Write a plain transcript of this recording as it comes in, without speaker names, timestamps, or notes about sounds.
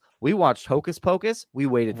We watched Hocus Pocus. We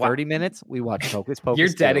waited 30 minutes. We watched Hocus Pocus. You're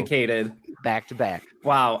dedicated. Back to back.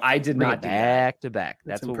 Wow, I did not do back to back.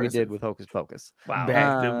 That's That's what impressive. we did with Hocus Pocus. Wow.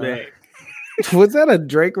 Back to back. Was that a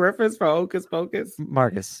Drake reference for Hocus Pocus?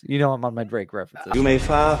 Marcus, you know I'm on my Drake references. You may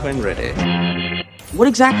fire when ready. What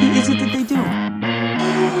exactly is it that they do?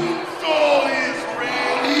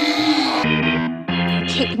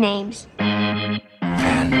 Kick names. And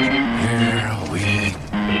here we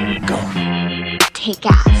go. Take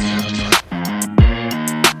ass.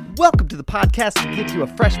 Welcome to the podcast that gives you a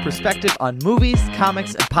fresh perspective on movies,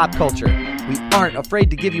 comics, and pop culture. We aren't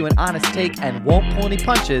afraid to give you an honest take and won't pull any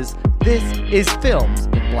punches. This is Films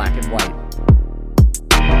in Black and White.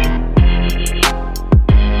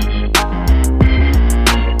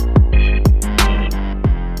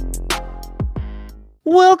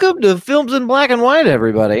 Welcome to Films in Black and White,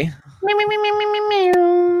 everybody.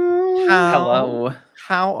 Hello.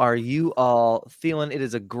 How are you all feeling? It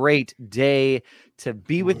is a great day to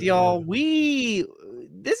be with y'all. I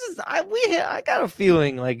got a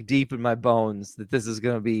feeling like deep in my bones that this is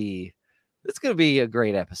gonna be a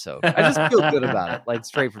great episode. I just feel good about it, like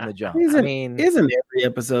straight from the jump. Isn't every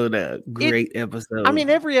episode a great episode? I mean,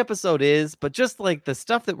 every episode is, but just like the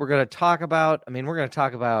stuff that we're gonna talk about. I mean, we're gonna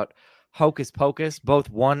talk about Hocus Pocus, both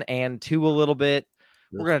 1 and 2 a little bit.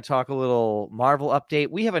 We're going to talk a little Marvel update.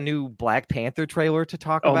 We have a new Black Panther trailer to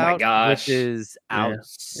talk Oh about, my gosh. which is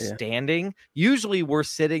outstanding. Usually we're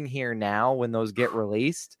sitting here now when those get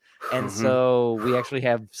released. And so we actually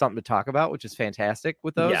have something to talk about, which is fantastic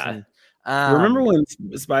with those. Yeah. And, remember when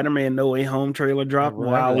Spider-Man No Way Home trailer dropped?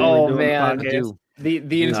 While we Oh, were doing man. the podcast?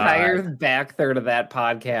 The entire back third of that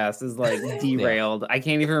podcast is like derailed. I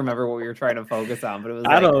can't even remember what we were trying to focus on, but it was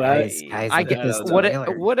I get this.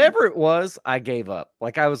 Whatever it was, I gave up.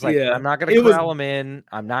 Like I was like, I'm not going to corral them in.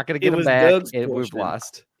 I'm not going to get them back. We've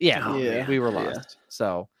lost. Yeah, we were lost.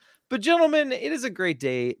 So, but gentlemen, it is a great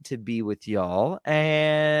day to be with y'all,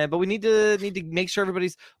 but we need to make sure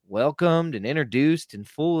everybody's welcomed and introduced and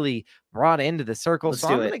fully brought into the circle. So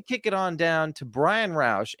I'm going to kick it on down to Brian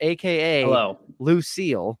Roush, aka Hello.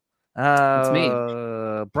 Lucille. It's me.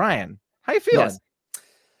 Brian, how you feeling? Yes.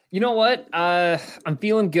 You know what? I'm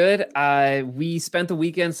feeling good. We spent the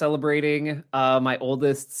weekend celebrating my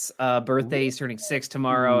oldest's birthday. He's turning 6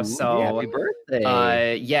 tomorrow. So happy birthday.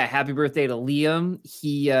 Happy birthday to Liam.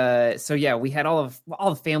 We had all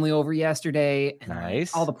the family over yesterday. And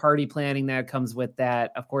nice. All the party planning that comes with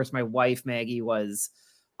that. Of course, my wife Maggie was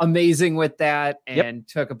amazing with that and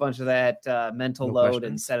took a bunch of that mental load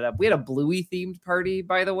and set it up. We had a Bluey themed party,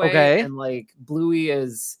 by the way. Okay. And like Bluey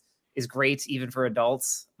is great even for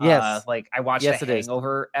adults. Yes. Like I watched a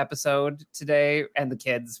Hangover episode today and the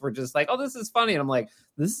kids were just like, oh, this is funny. And I'm like,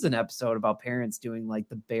 this is an episode about parents doing like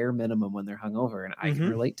the bare minimum when they're hungover. And I can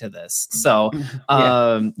relate to this. So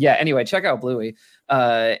anyway, check out Bluey.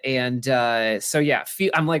 I'm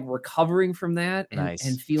like recovering from that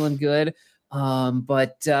and feeling good.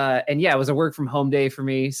 It was a work from home day for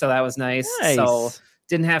me. So that was nice. So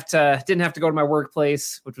didn't have to go to my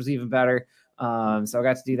workplace, which was even better. So I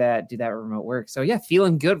got to do that remote work. So yeah,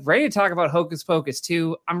 feeling good. Ready to talk about Hocus Pocus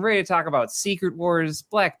 2. I'm ready to talk about Secret Wars,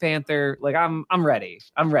 Black Panther. Like I'm ready.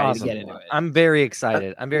 I'm ready to get into it. I'm very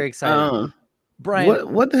excited.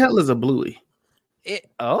 Brian, what the hell is a Bluey?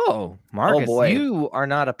 Marcus, boy. you are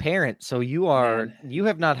not a parent, so you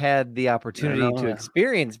have not had the opportunity to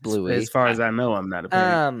experience Bluey. As far as I know, I'm not a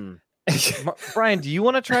parent. Brian, do you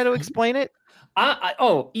want to try to explain it?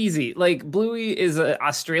 Easy. Like Bluey is an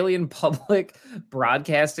Australian public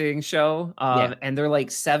broadcasting show. And they're like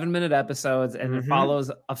 7-minute episodes and it follows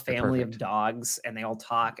a family of dogs and they all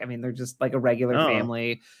talk. I mean, they're just like a regular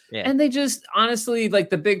family. Yeah. And they just honestly, like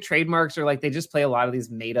the big trademarks are like, they just play a lot of these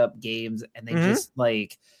made up games and they just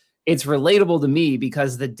like, it's relatable to me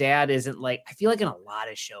because the dad isn't like, I feel like in a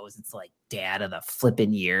lot of shows, it's like dad of the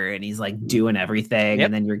flipping year and he's like doing everything. Yep.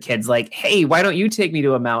 And then your kid's like, hey, why don't you take me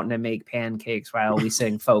to a mountain and make pancakes while we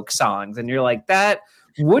sing folk songs? And you're like, that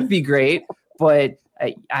would be great. But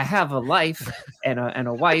I have a life and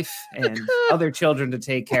a wife and other children to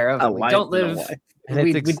take care of. We don't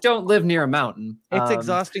live near a mountain. It's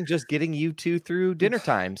exhausting just getting you two through dinner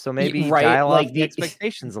time. So maybe dial up the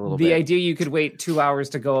expectations a little bit. The idea you could wait 2 hours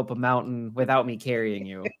to go up a mountain without me carrying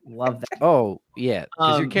you. Love that. Oh yeah,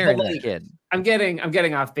 because you're carrying the kid. I'm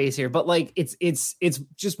getting off base here, but like it's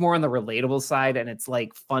just more on the relatable side, and it's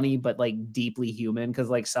like funny but like deeply human because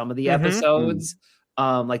like some of the episodes,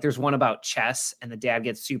 like there's one about chess, and the dad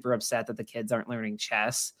gets super upset that the kids aren't learning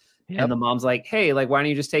chess. And the mom's like, hey, like, why don't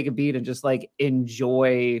you just take a beat and just like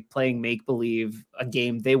enjoy playing make-believe, a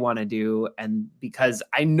game they want to do. And because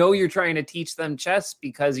I know you're trying to teach them chess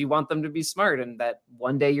because you want them to be smart and that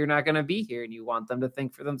one day you're not going to be here and you want them to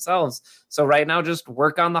think for themselves. So right now, just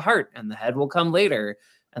work on the heart and the head will come later.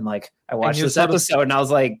 And like, I watched this episode and I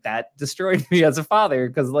was like, that destroyed me as a father.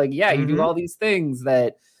 Cause like, yeah, you do all these things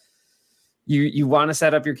that you want to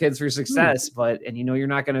set up your kids for success, and you know you're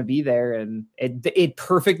not going to be there. And it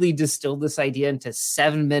perfectly distilled this idea into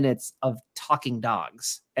 7 minutes of talking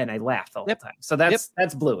dogs, and I laughed the whole time. So that's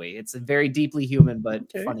Bluey. It's a very deeply human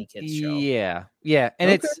but funny kids show. Yeah,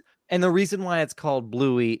 and the reason why it's called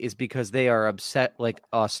Bluey is because they are upset like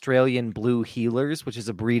Australian Blue Heelers, which is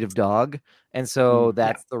a breed of dog, and so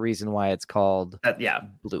that's the reason why it's called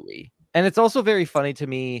Bluey. And it's also very funny to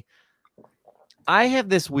me. I have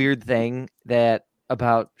this weird thing that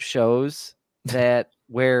about shows that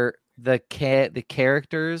where the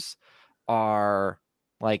characters are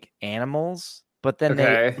like animals, but then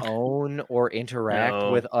they own or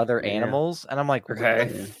interact with other animals, and I'm like, what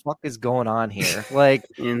the fuck is going on here? Like,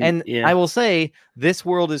 I will say this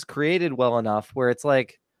world is created well enough where it's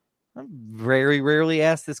like I'm very rarely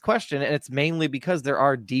asked this question, and it's mainly because there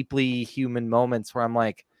are deeply human moments where I'm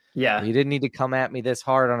like, you didn't need to come at me this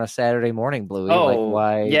hard on a Saturday morning, Bluey. Like,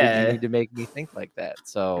 why did you need to make me think like that?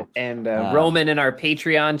 So, and Roman in our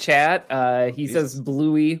Patreon chat, he says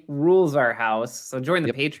Bluey rules our house. So join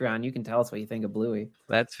the Patreon. You can tell us what you think of Bluey.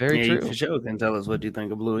 That's very true. You for sure can tell us what you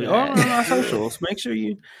think of Bluey. Or on our socials. Make sure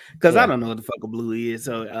you, because I don't know what the fuck a Bluey is.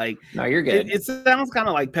 So like, no, you're good. It sounds kind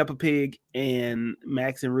of like Peppa Pig and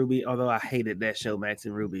Max and Ruby. Although I hated that show, Max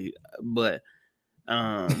and Ruby, but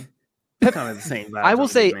kind of the same vibe. I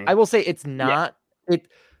will say it's not it.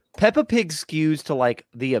 Peppa Pig skews to like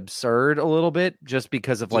the absurd a little bit just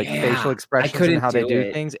because of like facial expressions and how they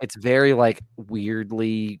do things. It's very like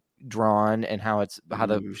weirdly drawn and how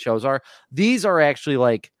the shows are. These are actually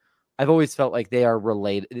like, I've always felt like they are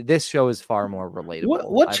related. This show is far more relatable.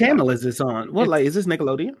 What channel is this on? What is this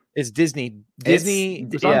Nickelodeon? It's Disney.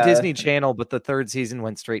 It's on Disney Channel, but the third season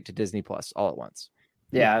went straight to Disney Plus all at once.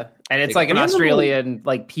 Yeah, and it's like an Australian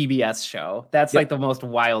like PBS show. That's like the most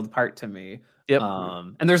wild part to me. Yep.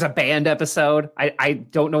 And there's a band episode. I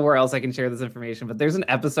don't know where else I can share this information, but there's an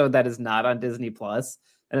episode that is not on Disney Plus,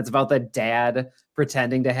 and it's about the dad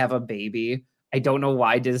pretending to have a baby. I don't know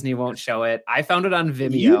why Disney won't show it. I found it on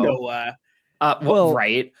Vimeo. You know why?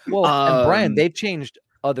 Right. Well, and Brian, they've changed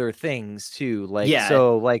other things too, like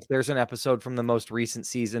so like there's an episode from the most recent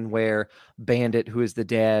season where Bandit, who is the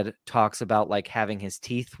dad, talks about like having his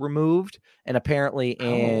teeth removed, and apparently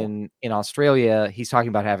in Australia he's talking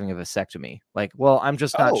about having a vasectomy. Like, well, I'm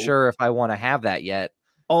just not sure if I want to have that yet.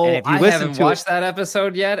 And if you haven't watched that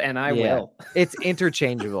episode yet, and I will. It's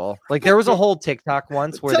interchangeable. Like there was a whole TikTok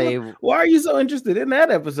once where why are you so interested in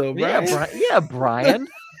that episode, Brian? Brian.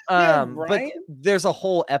 But there's a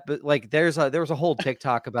whole there was a whole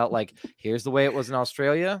TikTok about like, here's the way it was in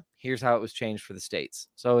Australia, here's how it was changed for the States.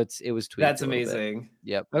 So it was tweeted. That's amazing.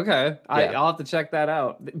 Yep. Okay. Yeah. I'll have to check that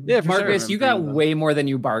out. Yeah, Marcus, you got way more than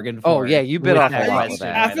you bargained for. Oh yeah, you bit off a lot with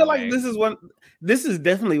that. I feel like this is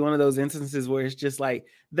definitely one of those instances where it's just like,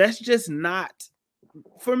 that's just not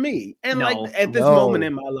for me. And like at this moment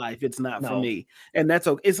in my life, it's not for me. And that's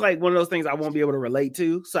okay. It's like one of those things I won't be able to relate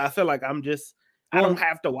to. So I feel like I don't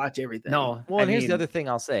have to watch everything. No. Well, and here's the other thing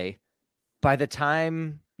I'll say. By the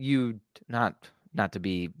time you not to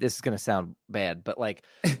be, this is going to sound bad, but like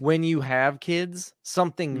when you have kids,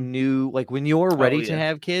 something new, like when you're ready to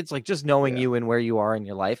have kids, like just knowing you and where you are in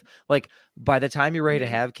your life, like by the time you're ready to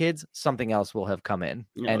have kids, something else will have come in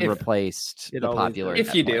and replaced the popular.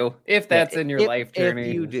 If you do, if that's in your life journey.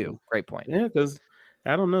 If you do. Great point. Yeah, because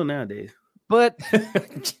I don't know nowadays. But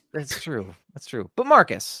that's true. That's true. But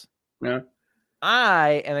Marcus. Yeah.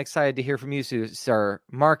 I am excited to hear from you, sir.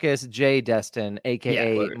 Marcus J. Destin,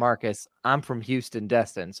 aka Marcus. I'm from Houston,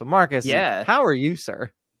 Destin. So, Marcus, how are you, sir?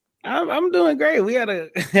 I'm doing great. We had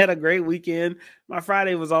a great weekend. My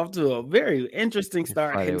Friday was off to a very interesting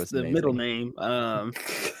start. Hence the middle name. I'll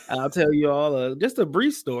tell you all just a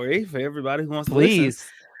brief story for everybody who wants to listen.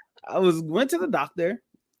 I went to the doctor.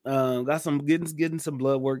 Got some getting some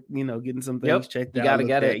blood work. Getting some things checked out. You gotta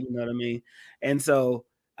get it. You know what I mean? And so.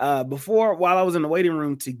 While I was in the waiting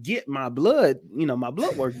room to get my blood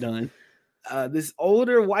work done, this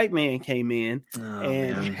older white man came in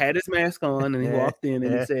had his mask on, and he walked in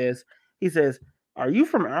and he says, "Are you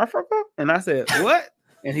from Africa?" And I said, "What?"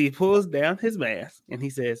 And he pulls down his mask and he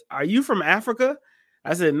says, "Are you from Africa?"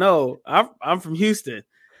 I said, "No, I'm from Houston."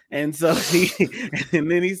 And so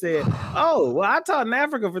and then he said, "Oh, well, I taught in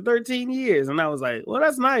Africa for 13 years." And I was like, "Well,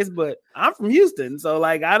 that's nice, but I'm from Houston, so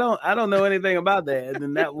like I don't know anything about that." And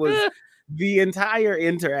then that was the entire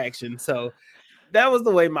interaction. So that was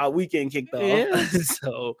the way my weekend kicked off. Yeah.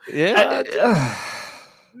 So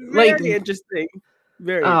very interesting.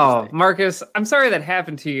 Very interesting. Marcus, I'm sorry that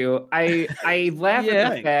happened to you. I laugh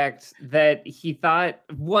at the fact that he thought,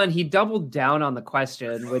 one, he doubled down on the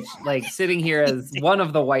question, which, like, sitting here as one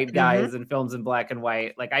of the white guys in films in black and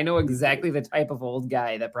white, like, I know exactly the type of old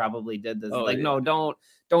guy that probably did this. No,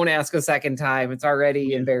 don't ask a second time. It's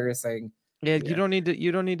already embarrassing. Yeah, you don't need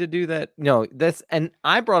to do that. No, and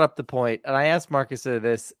I brought up the point, and I asked Marcus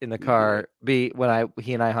this in the car. He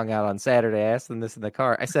and I hung out on Saturday. I asked him this in the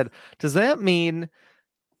car. I said, "Does that mean?"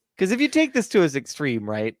 Because if you take this to his extreme,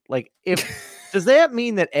 right? Like, does that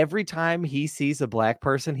mean that every time he sees a black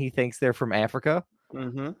person, he thinks they're from Africa?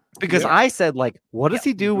 Mm-hmm. Because I said, like, what does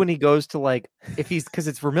he do when he goes to, like, because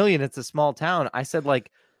it's Vermilion, it's a small town. I said,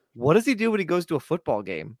 like, what does he do when he goes to a football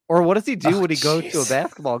game? Or what does he do when he goes to a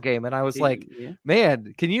basketball game? And I was like,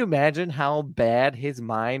 man, can you imagine how bad his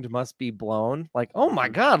mind must be blown? Like, oh my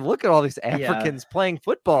God, look at all these Africans playing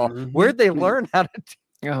football. Where'd they learn how to do?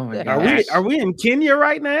 Oh my God. Are we in Kenya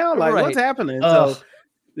right now? Like, what's happening? So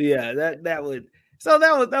that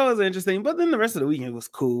was interesting. But then the rest of the weekend was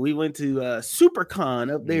cool. We went to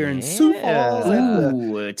SuperCon up there in Sioux Falls.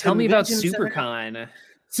 Ooh, tell me about SuperCon.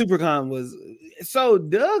 SuperCon was so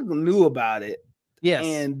Doug knew about it. Yes.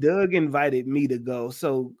 And Doug invited me to go.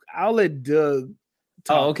 So I'll let Doug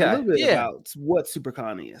talk a little bit about what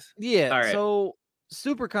SuperCon is. Yeah. All right. So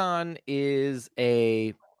SuperCon is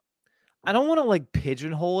I don't want to like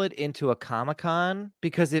pigeonhole it into a Comic-Con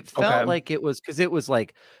because it felt like it was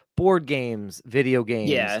like board games, video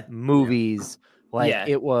games, movies,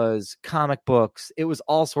 it was comic books, it was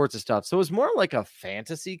all sorts of stuff. So it was more like a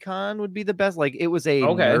fantasy con would be the best. Like it was a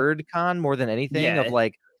nerd con more than anything of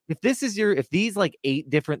like, if these like 8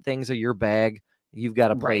 different things are your bag, you've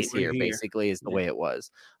got a place here, basically is the way it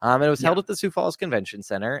was. And it was held at the Sioux Falls Convention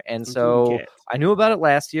Center. And so I knew about it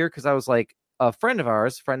last year because I was like, a friend of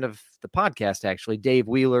the podcast, actually, Dave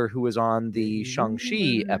Wheeler, who was on the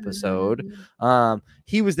Shang-Chi episode.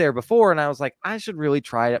 He was there before, and I was like, I should really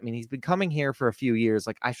try it. I mean, he's been coming here for a few years.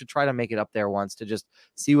 Like, I should try to make it up there once to just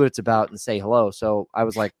see what it's about and say hello. So I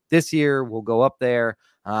was like, this year we'll go up there,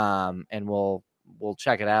 and we'll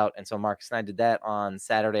check it out. And so Marcus and I did that on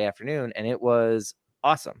Saturday afternoon, and it was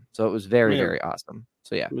awesome. So it was very, very awesome.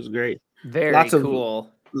 So yeah, it was great. Very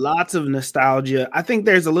cool. Lots of nostalgia. I think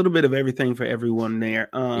there's a little bit of everything for everyone there.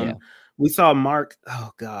 We saw Mark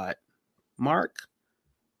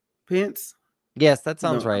Pence. Yes, that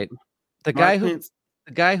sounds right. The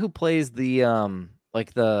guy who plays the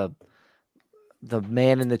like the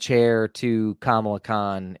man in the chair to Kamala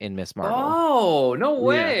Khan in Miss Marvel. Oh, no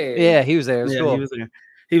way. Yeah, he was there. It was cool. He was there.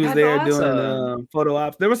 He was there doing photo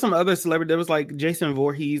ops. There was some other celebrity. There was like Jason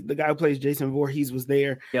Voorhees. The guy who plays Jason Voorhees was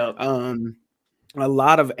there. Yep. A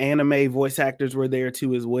lot of anime voice actors were there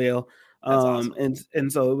too as well. Awesome.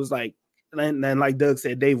 And so it was like, and then like Doug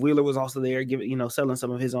said, Dave Wheeler was also there, selling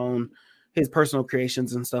some of his personal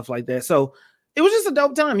creations and stuff like that. So it was just a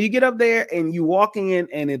dope time. You get up there and you walking in,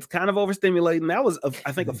 and it's kind of overstimulating. That was,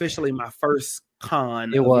 I think, officially my first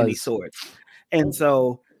con of any sort. And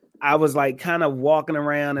so I was like kind of walking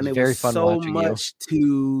around, and it was so much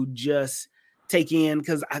to just take in,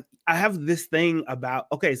 because I have this thing about,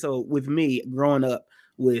 so with me growing up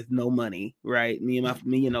with no money, right? It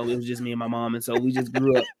was just me and my mom, and so we just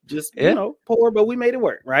grew up just poor, but we made it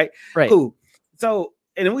work, right? Cool. So,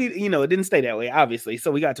 and we, it didn't stay that way, obviously.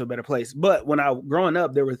 So we got to a better place. But when I growing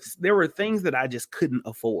up, there were things that I just couldn't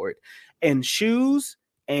afford, and shoes,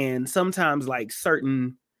 and sometimes like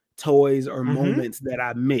certain toys or moments that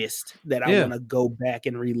I missed that I want to go back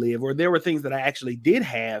and relive. Or there were things that I actually did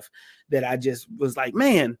have that I just was like,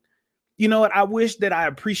 man, you know what? I wish that I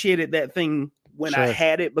appreciated that thing when I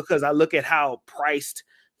had it, because I look at how priced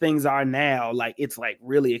things are now. Like, it's like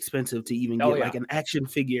really expensive to even get like an action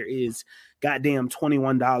figure is goddamn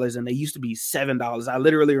 $21, and they used to be $7. I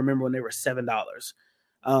literally remember when they were $7.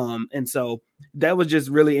 And so that was just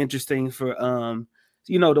really interesting for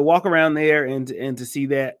to walk around there and to see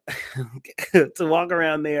that, to walk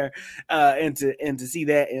around there and to see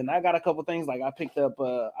that. And I got a couple things, like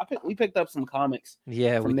we picked up some comics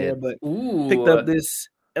from there, but picked up this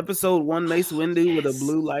episode 1 Mace Windu with a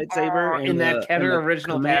blue lightsaber in that Kenner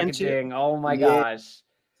original packaging. Oh my gosh.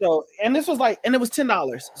 So, and this was like, and it was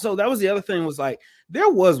 $10. So that was the other thing, was like, there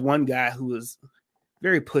was one guy who was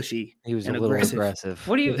very pushy. He was a little aggressive.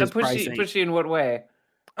 What do you pushy in what way?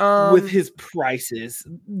 with his prices.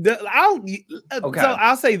 So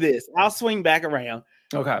I'll say this. I'll swing back around.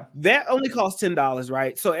 Okay. That only cost $10,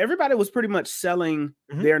 right? So everybody was pretty much selling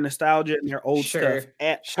their nostalgia and their old stuff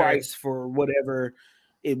at price for whatever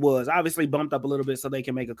it was. Obviously bumped up a little bit so they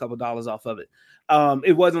can make a couple dollars off of it.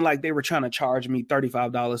 It wasn't like they were trying to charge me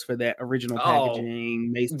 $35 for that original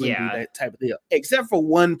packaging, Mace Windu, that type of deal. Except for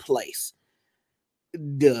one place.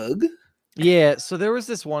 Doug. Yeah, so there was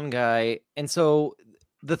this one guy, and so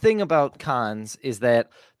the thing about cons is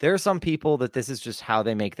that there are some people that this is just how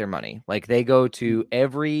they make their money. Like they go to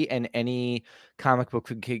every and any comic book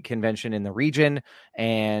convention in the region,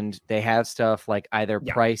 and they have stuff like either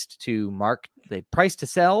priced to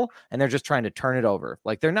sell, and they're just trying to turn it over.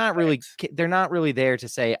 Like they're not really there to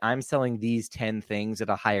say, I'm selling these 10 things at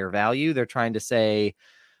a higher value. They're trying to say,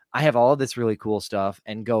 I have all of this really cool stuff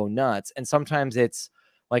and go nuts. And sometimes it's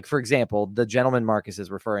like, for example, the gentleman Marcus is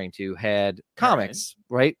referring to had comics,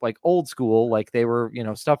 right? Like old school, like they were,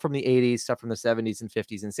 stuff from the 80s, stuff from the 70s and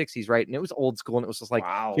 50s and 60s, right? And it was old school, and it was just like,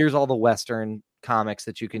 here's all the Western comics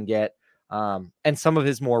that you can get. And some of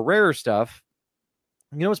his more rarer stuff,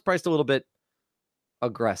 it's priced a little bit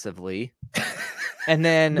aggressively. And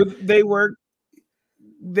then but they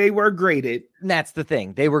were graded. And that's the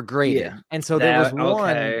thing. They were graded. Yeah. And so there was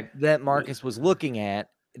one that Marcus was looking at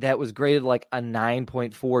that was graded like a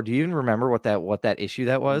 9.4. Do you even remember what that issue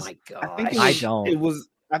that was? Oh my God. I don't.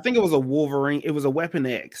 I think it was a Wolverine. It was a Weapon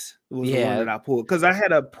X. It was the one that I pulled because I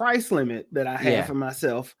had a price limit that I had for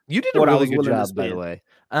myself. You did a really good job, by the way.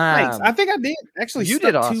 Thanks. I think I did actually. You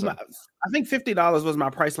did awesome. I think $50 was my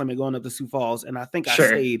price limit going up to Sioux Falls, and I think I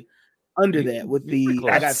stayed under that with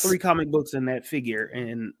I got 3 comic books in that figure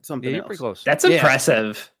and something else. Pretty close. That's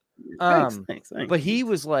impressive. Thanks. But he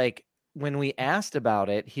was like, when we asked about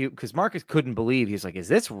it, because Marcus couldn't believe, he was like, is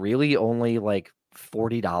this really only like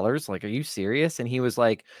 $40? Like, are you serious? And he was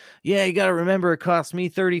like, yeah, you got to remember, it cost me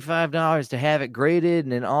 $35 to have it graded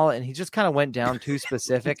and he just kind of went down too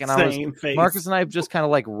specific. And Marcus and I just kind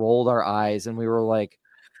of like rolled our eyes, and we were like,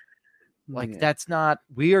 that's not,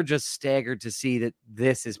 we are just staggered to see that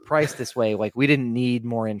this is priced this way. Like, we didn't need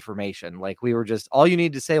more information. Like, we were just, all you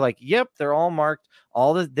need to say, like, yep, they're all marked.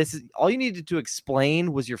 This is all you needed to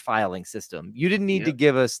explain was your filing system. You didn't need to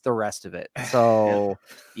give us the rest of it. So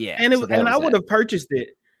and I would have purchased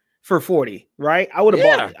it for $40, right? I would have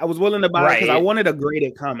bought it. I was willing to buy it because I wanted a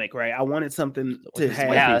graded comic, right? I wanted something to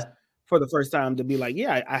have for the first time to be like,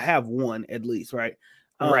 I have one at least, right?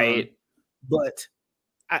 Right. But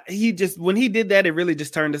when he did that, it really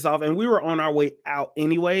just turned us off, and we were on our way out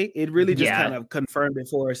anyway. It really just kind of confirmed it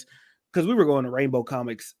for us because we were going to Rainbow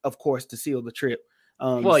Comics, of course, to seal the trip.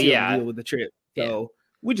 Deal with the trip. So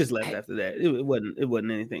we just left after that. It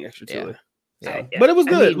wasn't anything extra to it. So, but it was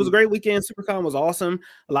good. It was a great weekend. SuperCon was awesome.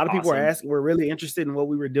 A lot of people were really interested in what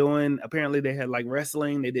we were doing. Apparently, they had like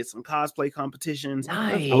wrestling. They did some cosplay competitions.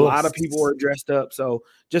 Nice. A lot of people were dressed up. So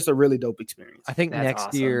just a really dope experience. I think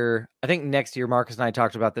next year, Marcus and I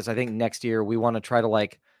talked about this. I think next year we want to try to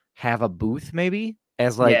like have a booth maybe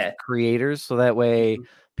as like creators, so that way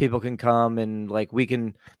people can come and like we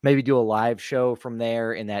can maybe do a live show from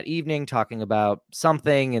there in that evening talking about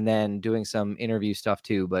something and then doing some interview stuff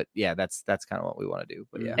too. But yeah, that's kind of what we want to do.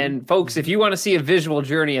 But yeah. And folks, if you want to see a visual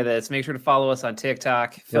journey of this, make sure to follow us on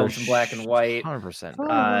TikTok, Films in Black and White.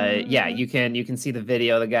 100%. You can see the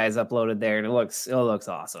video the guys uploaded there, and it looks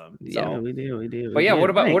awesome. Yeah, we do. But yeah, what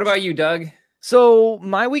about you, Doug? So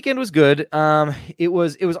my weekend was good. It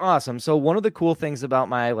was awesome. So one of the cool things about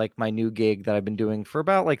my new gig that I've been doing for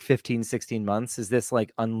about like 15, 16 months is this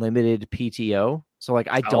like unlimited PTO. So like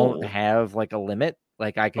I don't have like a limit.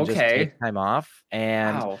 Like I can just take time off,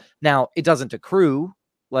 and now it doesn't accrue,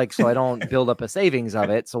 like, so I don't build up a savings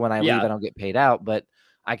of it. So when I leave, I don't get paid out, but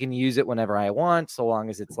I can use it whenever I want, so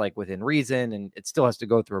long as it's like within reason, and it still has to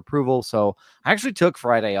go through approval. So I actually took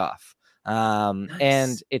Friday off.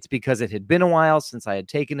 And it's because it had been a while since I had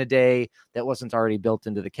taken a day that wasn't already built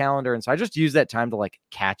into the calendar. And so I just used that time to like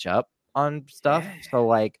catch up on stuff. So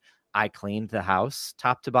like I cleaned the house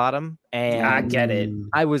top to bottom, and I get it.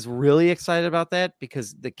 I was really excited about that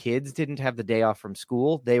because the kids didn't have the day off from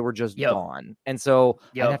school. They were just gone. And so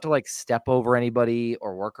I didn't have to like step over anybody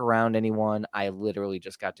or work around anyone. I literally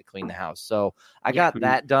just got to clean the house. So I got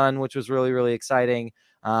that done, which was really, really exciting.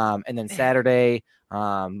 And then Saturday,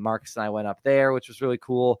 Marcus and I went up there, which was really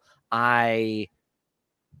cool. I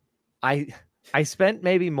spent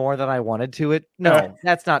maybe more than I wanted to it. No,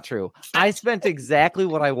 that's not true. I spent exactly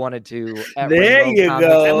what I wanted to at there Rainbow you Comics.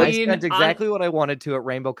 go. I spent exactly what I wanted to at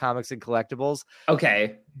Rainbow Comics and Collectibles.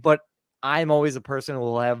 Okay. But I'm always a person who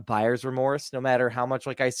will have buyer's remorse, no matter how much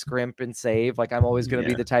like I scrimp and save. Like I'm always going to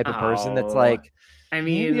be the type of person that's like, I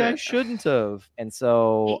mean, maybe I shouldn't have. And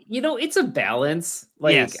so, it's a balance.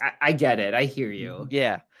 Like, yes. I get it. I hear you.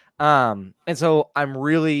 Yeah. And so I'm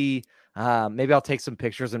really, maybe I'll take some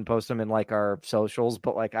pictures and post them in like our socials,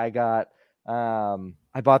 but like I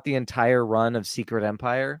bought the entire run of Secret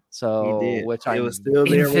Empire. So, which I was still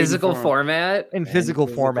there in physical format. In physical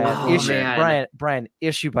format, Brian,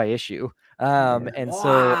 issue by issue. And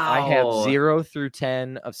so I have 0 through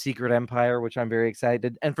 10 of Secret Empire, which I'm very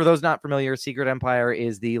excited. And for those not familiar, Secret Empire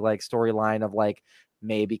is the like storyline of like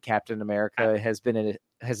maybe Captain America has been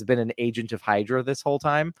an agent of Hydra this whole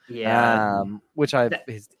time. Yeah. Which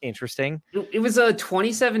is interesting. It was a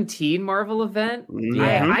 2017 Marvel event.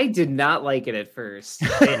 Yeah. I did not like it at first.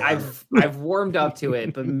 I've warmed up to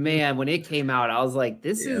it, but man, when it came out, I was like,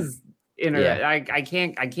 this is internet. Yeah. I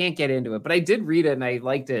can't get into it, but I did read it and I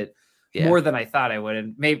liked it. Yeah. More than I thought I would.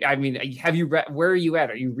 And maybe, I mean, have you read? Where are you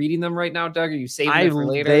at? Are you reading them right now, Doug? Are you saving it for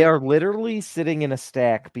later? They are literally sitting in a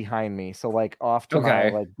stack behind me. So like off to my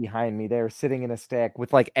like behind me, they're sitting in a stack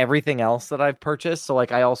with like everything else that I've purchased. So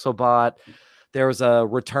like I also bought. There was a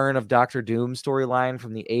Return of Dr. Doom storyline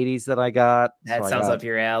from the 80s that I got. That sounds up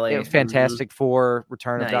your alley. Fantastic Four,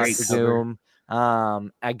 Return of Dr. Doom.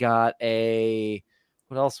 I got a.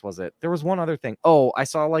 What else was it? There was one other thing. Oh, I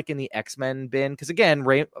saw like in the X-Men bin. Because again,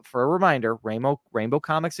 for a reminder, Rainbow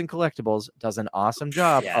Comics and Collectibles does an awesome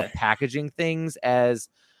job of packaging things as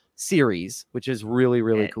series, which is really,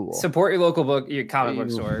 really cool. Support your local your comic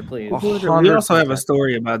book store, please. 100%. We also have a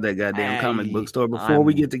story about that goddamn comic book store before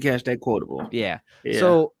we get to catch that quotable. Yeah.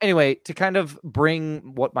 So anyway, to kind of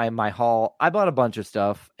bring what my haul, I bought a bunch of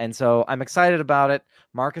stuff, and so I'm excited about it.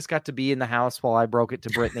 Marcus got to be in the house while I broke it to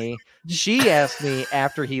Brittany. She asked me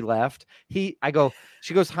after he left. She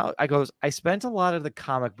goes, I spent a lot at the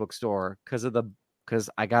comic book store because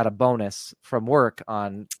I got a bonus from work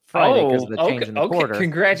on Friday because of the change in the quarter.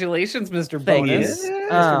 Congratulations, Mr. Bonus.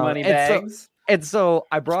 Mr. Moneybags. And so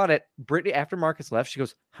I brought it. Brittany, after Marcus left, she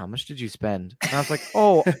goes, "How much did you spend?" And I was like,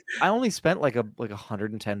 "Oh, I only spent like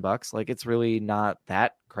 $110. Like it's really not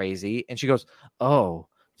that crazy." And she goes, "Oh,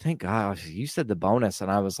 thank God you said the bonus." And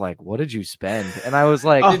I was like, "What did you spend?" And I was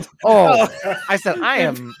like,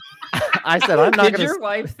 I said, I'm not going to. Did your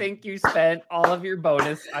wife think you spent all of your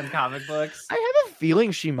bonus on comic books? I have a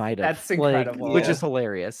feeling she might have. That's incredible. Which is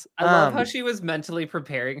hilarious. I love how she was mentally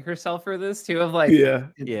preparing herself for this too. Of like,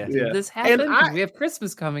 did this happen? We have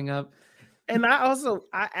Christmas coming up. And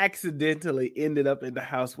I accidentally ended up in the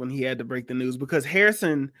house when he had to break the news because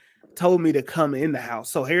Harrison told me to come in the house.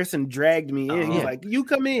 So Harrison dragged me in. He's like, "You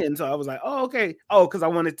come in." So I was like, "Oh, okay." Oh, because I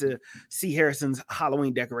wanted to see Harrison's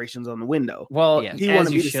Halloween decorations on the window. Well, he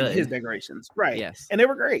wanted me to see his decorations. Right. Yes. And they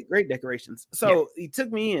were great decorations. So he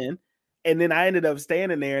took me in. And then I ended up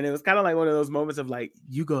standing there, and it was kind of like one of those moments of like,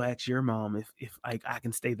 you go ask your mom if I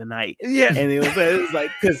can stay the night. Yeah. And it was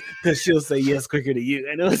like, because she'll say yes quicker to you.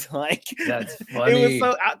 And it was like, that's funny. It was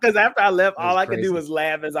so, because after I left, all I could do was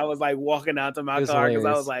laugh as I was like walking out to my car because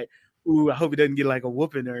I was like, ooh, I hope he doesn't get like a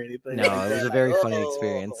whooping or anything. No, it was a very funny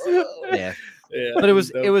experience. Yeah. But it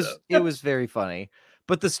was very funny.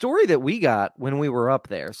 But the story that we got when we were up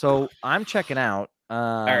there, so I'm checking out.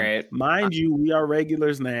 All right, mind you, we are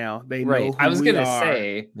regulars now. They know who I was gonna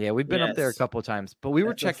say, we've been up there a couple of times, but we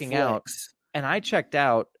were checking out, and I checked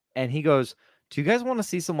out, and he goes, "Do you guys want to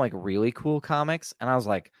see some like really cool comics?" And I was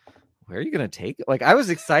like, "Where are you gonna take?" Like, I was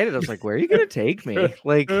excited. I was like, "Where are you gonna take me?"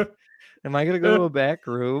 Like, am I gonna go to a back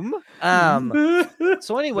room?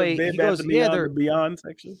 So anyway, he goes, they're Beyond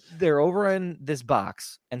section. They're over in this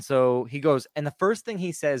box, and so he goes, and the first thing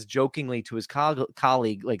he says jokingly to his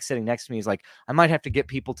colleague, like sitting next to me, is like, "I might have to get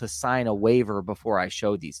people to sign a waiver before I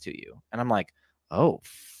show these to you." And I'm like, "Oh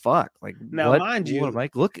fuck!" Like, now, mind you, what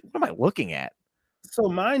am I looking at? So,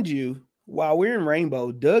 mind you, while we're in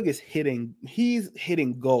Rainbow, Doug is hitting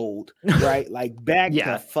gold, right? Like back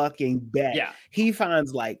to fucking back. Yeah, he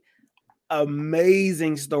finds like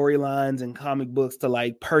amazing storylines and comic books to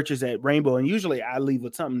like purchase at Rainbow, and usually I leave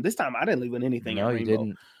with something. This time I didn't leave with anything. No, you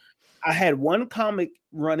didn't. I had one comic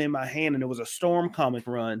run in my hand, and it was a Storm comic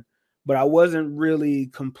run, but I wasn't really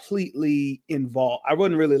completely involved. I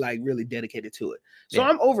wasn't really dedicated to it. So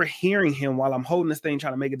I'm overhearing him while I'm holding this thing,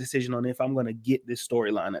 trying to make a decision on if I'm going to get this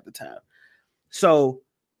storyline at the time. So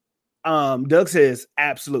Doug says,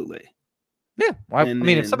 absolutely. Yeah. Well, I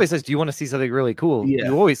mean, if somebody says, "Do you want to see something really cool?"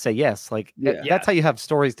 You always say yes. Like that's how you have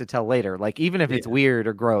stories to tell later. Like even if it's weird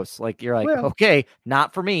or gross, like you're like, okay,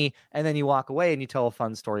 not for me. And then you walk away and you tell a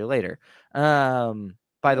fun story later.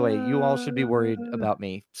 By the way, you all should be worried about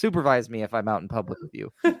me. Supervise me if I'm out in public with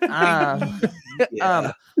you. But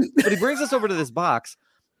he brings us over to this box,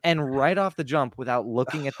 and right off the jump, without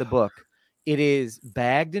looking at the book, it is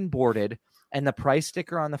bagged and boarded, and the price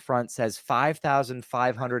sticker on the front says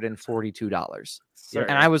 $5,542.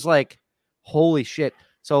 And I was like, holy shit.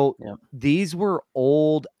 So these were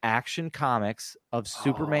old Action Comics of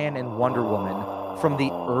Superman and Wonder Woman from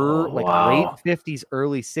the late 50s,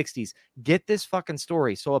 early 60s. Get this fucking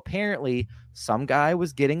story. So apparently some guy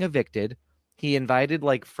was getting evicted. He invited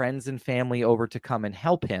like friends and family over to come and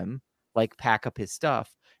help him, like pack up his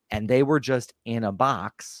stuff. And they were just in a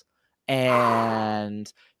box.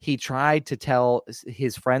 And he tried to tell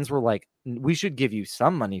his friends were like, we should give you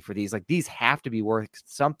some money for these. Like, these have to be worth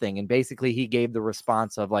something. And basically he gave the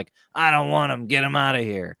response of like, I don't want them. Get them out of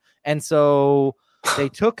here. And so they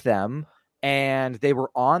took them and they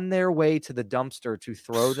were on their way to the dumpster to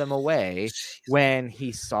throw them away when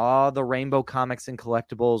he saw the Rainbow Comics and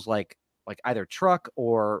Collectibles, like either truck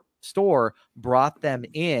or store, brought them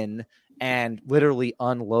in and literally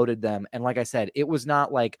unloaded them. And like I said, it was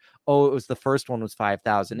not like, oh, it was the first one was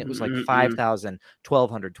 5,000. It was like 5,000,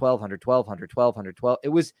 1,200, 1,200, 1,200, 1,200, 12. It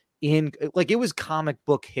was it was comic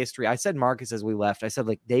book history. I said, Marcus, as we left, I said,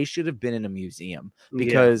 like, they should have been in a museum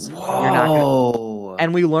because you're not gonna...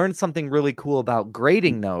 And we learned something really cool about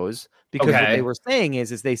grading those, because what they were saying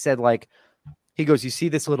is they said, like, he goes, you see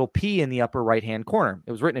this little P in the upper right-hand corner.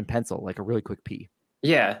 It was written in pencil, like a really quick P.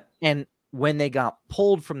 Yeah. And when they got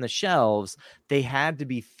pulled from the shelves, they had to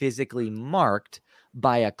be physically marked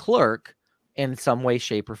by a clerk in some way,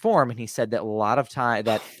 shape, or form. And he said that a lot of time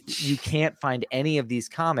that you can't find any of these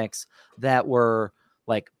comics that were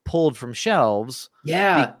like pulled from shelves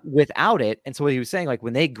without it. And so what he was saying, like,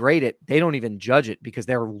 when they grade it, they don't even judge it because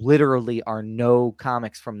there literally are no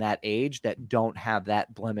comics from that age that don't have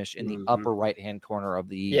that blemish in the upper right-hand corner of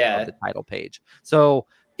the title page. So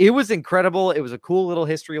it was incredible. It was a cool little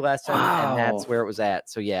history lesson, and that's where it was at.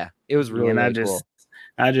 So yeah, it was really, really cool.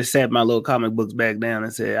 I just sat my little comic books back down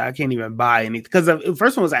and said, I can't even buy anything, because the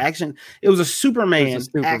first one was Action. It was a Superman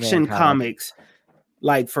Action Comics,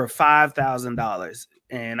 like for $5,000.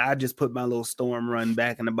 And I just put my little Storm Run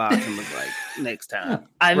back in the box and was like, next time.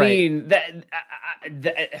 I mean,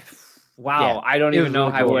 wow, yeah, I don't even know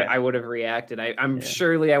how I would have reacted. I'm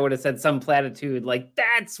surely I would have said some platitude like,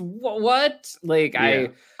 that's what? Like, I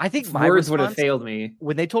think my words would have failed me.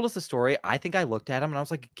 When they told us the story, I think I looked at him and I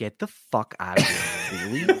was like, get the fuck out of here.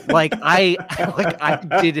 Really?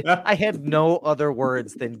 I had no other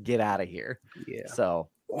words than get out of here. Yeah. So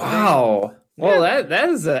wow. Well, that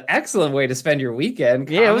is an excellent way to spend your weekend.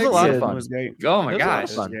 Yeah, it was a lot of fun. It was great. Oh my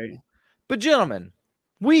gosh. But gentlemen,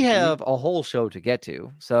 we have a whole show to get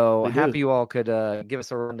to, so happy you all could give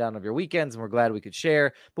us a rundown of your weekends, and we're glad we could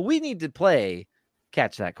share. But we need to play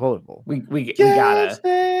Catch That Quotable. We gotta.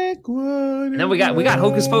 And then we got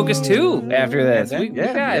Hocus Pocus 2 after this. We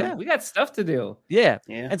got stuff to do. Yeah.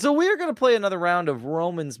 And so we are going to play another round of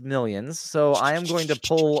Roman's Millions. So I am going to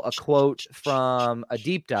pull a quote from a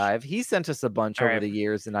deep dive. He sent us a bunch over the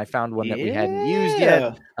years, and I found one that we hadn't used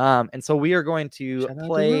yet. And so we are going to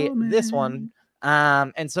play this one.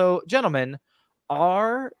 And so, gentlemen,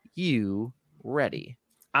 are you ready?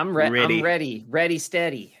 I'm ready. Ready,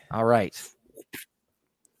 steady. All right.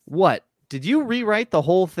 What? Did you rewrite the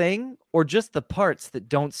whole thing or just the parts that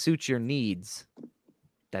don't suit your needs?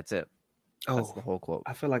 That's it. That's the whole quote.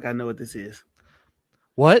 I feel like I know what this is.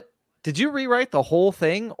 What? Did you rewrite the whole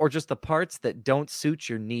thing or just the parts that don't suit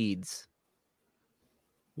your needs?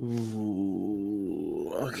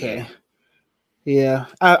 Ooh, okay. Yeah,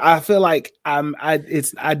 I feel like I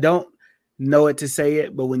don't know it to say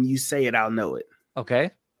it, but when you say it, I'll know it.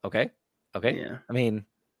 Okay. Yeah. I mean,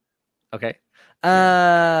 okay.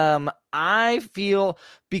 I feel,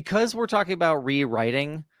 because we're talking about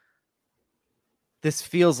rewriting, this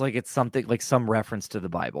feels like it's something like some reference to the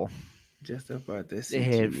Bible. Just about this.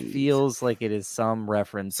 It feels like it is some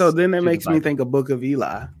reference. So then that makes me think of Book of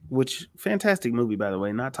Eli, which fantastic movie, by the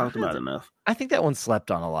way, not talked about enough. I think that one slept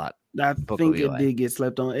on a lot. I think it did get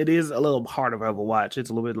slept on. It is a little harder of a watch. It's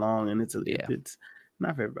a little bit long, and it's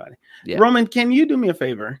not for everybody. Yeah. Roman, can you do me a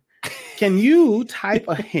favor? Can you type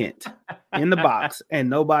a hint in the box and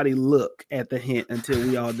nobody look at the hint until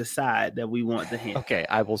we all decide that we want the hint? Okay,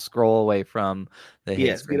 I will scroll away from the hint.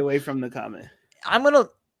 Yes, get away from the comment.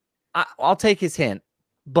 I'll take his hint,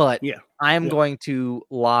 but I'm going to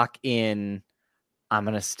lock in. I'm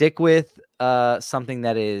going to stick with something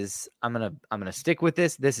that is, I'm going to stick with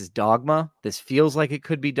this. This is Dogma. This feels like it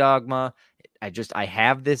could be Dogma. I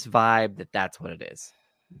have this vibe that's what it is.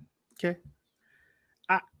 Okay.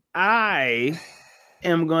 I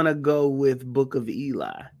am gonna go with Book of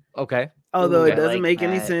Eli. Okay. Although it doesn't make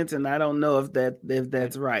any sense, and I don't know if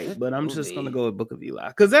that's right, but I'm just gonna go with Book of Eli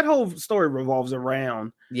because that whole story revolves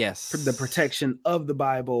around the protection of the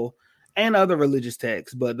Bible and other religious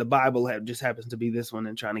texts, but the Bible just happens to be this one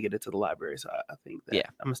and trying to get it to the library. So I think that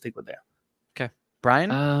I'm gonna stick with that. Okay,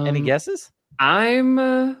 Brian, any guesses? I'm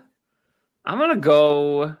gonna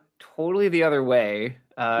go totally the other way.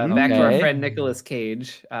 Back to our friend Nicolas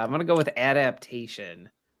Cage. I'm gonna go with Adaptation.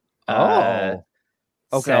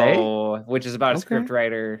 Okay. So, which is about a script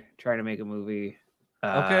writer trying to make a movie.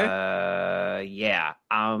 Yeah.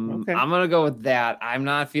 I'm gonna go with that. I'm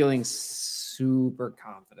not feeling super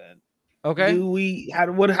confident. Okay. How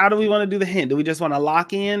do we want to do the hint? Do we just want to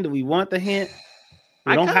lock in? Do we want the hint?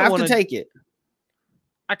 We don't have to take it.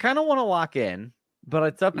 I kind of want to lock in, but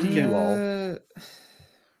it's up to you all.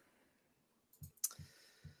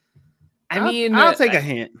 I'll take a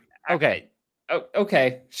hint. Okay.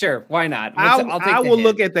 Okay, sure. Why not? I will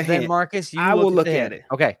look at the hint. Then Marcus, I will look at it.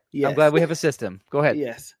 Okay. Yes. I'm glad we have a system. Go ahead.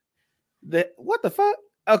 Yes. What the fuck?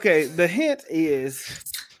 Okay, the hint is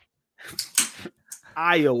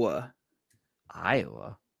Iowa.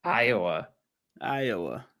 Iowa. Let me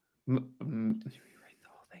rewrite the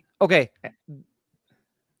whole thing. Okay.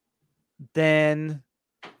 Then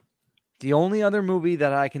the only other movie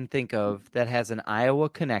that I can think of that has an Iowa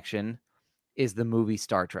connection is the movie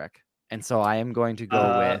Star Trek. And so I am going to go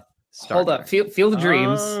with Star Trek. Hold up. Field of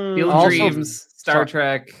Dreams. Field of Dreams. Star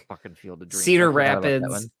Trek. Fucking Field of Dreams. Cedar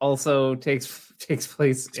Rapids also takes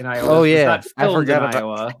place in Iowa. Oh yeah. I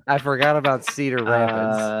forgot about Cedar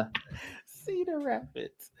Rapids. Cedar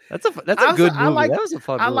Rapids. That's a good movie. That was a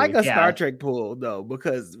fun movie. I like a Star Trek pull though,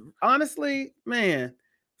 because honestly, man,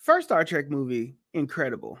 first Star Trek movie,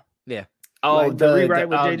 incredible. Yeah. Oh, like the rewrite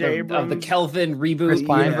with J.J. Abrams, the Kelvin reboot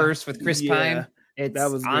universe with Chris Pine.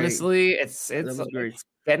 That was great. Honestly, it's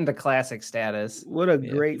getting to classic status. What a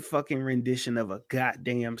great fucking rendition of a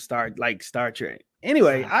goddamn Star Trek.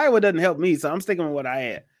 Anyway, Iowa doesn't help me, so I'm sticking with what I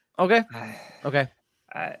had. Okay.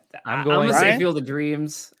 I'm gonna say Field of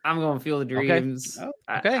Dreams. I'm going Field of Dreams.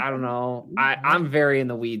 Okay. I don't know. I'm very in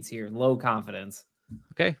the weeds here. Low confidence.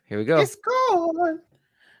 Okay, here we go. It's gone.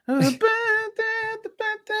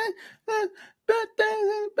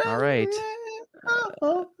 All right.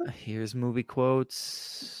 Here's movie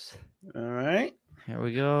quotes. All right. Here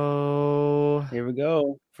we go.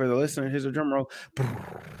 For the listener, here's a drum roll.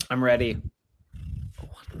 I'm ready.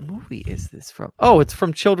 What movie is this from? Oh, it's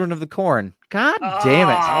from Children of the Corn. God damn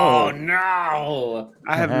it. Oh, no.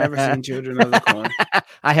 I have never seen Children of the Corn.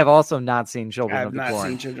 I have also not seen Children of the Corn. I have not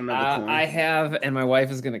seen Children of the Corn. I have, and my wife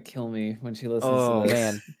is going to kill me when she listens to this.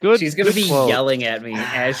 Man. Good. She's going to be yelling at me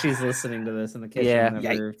as she's listening to this in the kitchen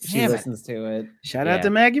whenever she listens to it. Shout out to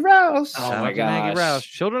Maggie Rouse. Oh, my gosh. Maggie Rouse.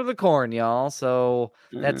 Children of the Corn, y'all. So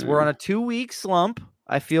we're on a 2-week slump.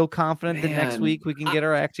 I feel confident that next week we can get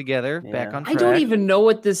our act together, back on track. I don't even know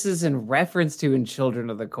what this is in reference to in Children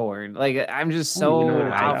of the Corn. Like, I'm just so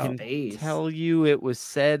out of base. Tell you it was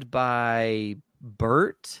said by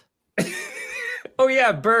Bert. Oh,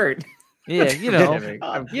 yeah, Bert. Yeah,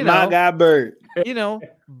 my guy Bert.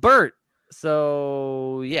 Bert.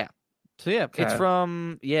 So, yeah. It's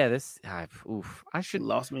from this. I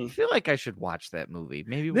lost me. I feel like I should watch that movie.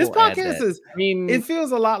 Maybe this podcast is. I mean, it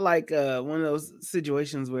feels a lot like one of those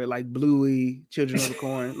situations where like Bluey, Children of the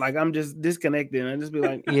Corn. Like I'm just disconnected. And I just be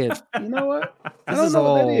like, you know what? I don't know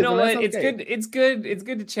what that is. You know what? It's good. It's good. It's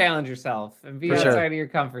good to challenge yourself and be outside of your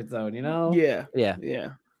comfort zone. You know? Yeah.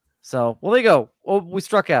 So, well, there you go. Well, we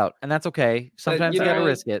struck out, and that's okay. Sometimes you got to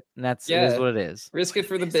risk it, and it is what it is. Risk it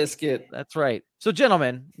for the biscuit. That's right. So,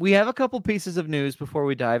 gentlemen, we have a couple pieces of news before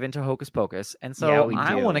we dive into Hocus Pocus, and so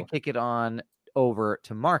I want to kick it on over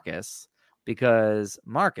to Marcus because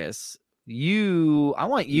Marcus, I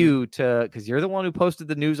want you to, because you're the one who posted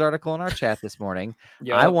the news article in our chat this morning.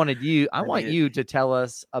 I want you to tell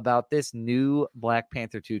us about this new Black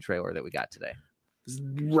Panther 2 trailer that we got today.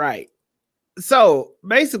 Right. So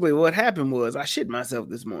basically what happened was I shit myself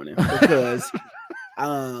this morning because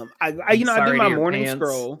I do my morning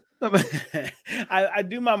scroll. I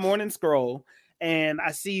do my morning scroll and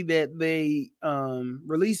I see that they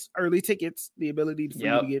release early tickets, the ability for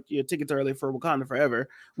you to get your tickets early for Wakanda Forever,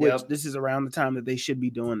 which this is around the time that they should be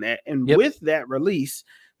doing that. And with that release,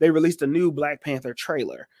 they released a new Black Panther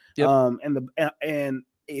trailer. And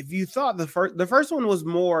if you thought the first one was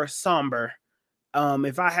more somber,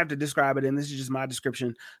 if I have to describe it, and this is just my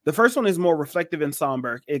description, the first one is more reflective and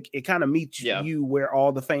somber. It kind of meets you where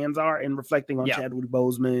all the fans are and reflecting on Chadwick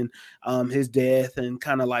Boseman, his death, and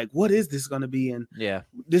kind of like, what is this going to be? And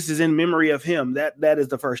this is in memory of him. That is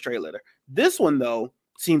the first trailer. This one though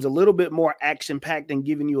seems a little bit more action packed and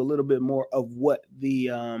giving you a little bit more of what the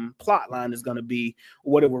plot line is going to be,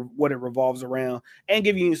 what it revolves around, and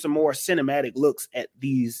giving you some more cinematic looks at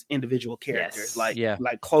these individual characters,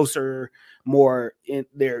 like closer, more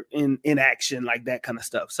in action, like that kind of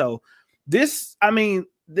stuff. So this,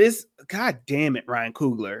 God damn it, Ryan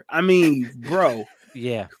Coogler. I mean, bro.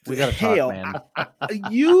 Yeah, we got to talk, man.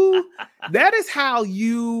 That is how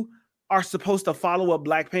you are supposed to follow up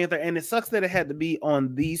Black Panther, and it sucks that it had to be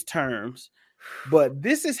on these terms, but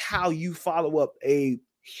this is how you follow up a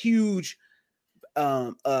huge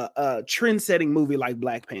trend-setting movie like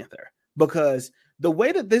Black Panther, because the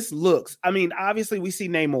way that this looks, I mean, obviously we see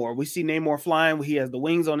Namor flying. He has the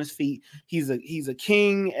wings on his feet. He's a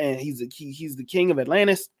king, and he's the king of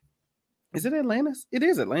Atlantis. Is it Atlantis? It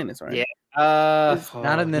is Atlantis, right? Yeah.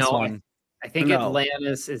 Not in this one. I think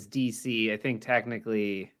Atlantis is DC. I think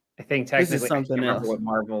technically this is something else. What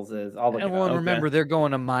Marvel's is. Remember, they're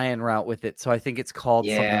going a Mayan route with it, so I think it's called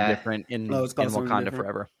something different in Wakanda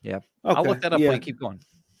Forever. Yeah, okay. I'll look that up when you keep going.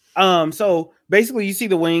 So basically, you see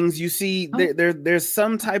the wings. You see there's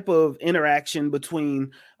some type of interaction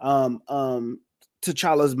between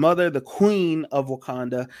T'Challa's mother, the queen of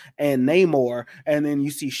Wakanda, and Namor, and then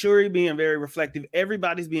you see Shuri being very reflective.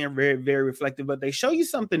 Everybody's being very, very reflective, but they show you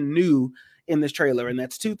something new in this trailer, and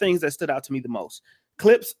that's two things that stood out to me the most.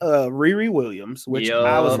 Clips of Riri Williams, which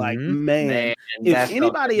I was like, man, if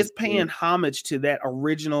anybody is paying homage to that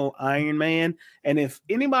original Iron Man, and if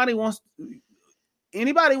anybody wants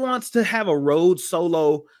to have a road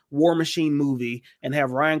solo War Machine movie and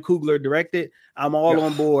have Ryan Coogler direct it, I'm all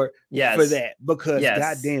on board for that, because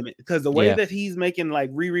God damn it, because the way that he's making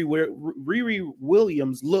like Riri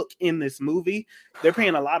Williams look in this movie, they're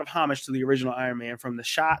paying a lot of homage to the original Iron Man, from the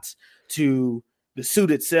shots to the suit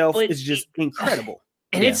itself. It's just incredible.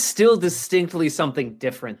 And it's still distinctly something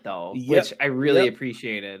different, though, which I really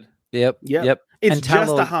appreciated. Yep. It's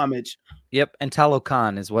just a homage. Yep. And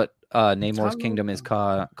Talokan is what Namor's kingdom is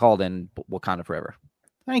called in Wakanda Forever.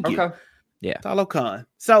 Thank you. Okay. Yeah. Talokan.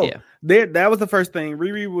 So that was the first thing.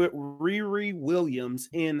 Riri Williams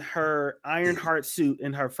in her Ironheart suit,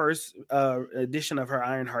 in her first edition of her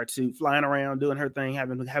Ironheart suit, flying around, doing her thing,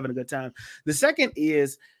 having a good time. The second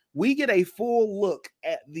is we get a full look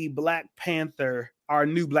at the Black Panther, our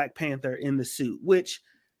new Black Panther in the suit, which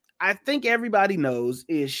I think everybody knows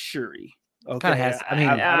is Shuri. Okay.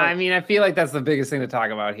 I feel like that's the biggest thing to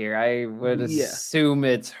talk about here. I would assume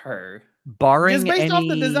it's her. Barring based off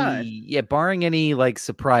the design. Yeah, barring any like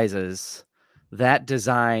surprises, that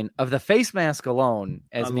design of the face mask alone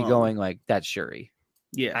me going like, that's Shuri.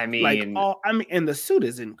 Yeah, and the suit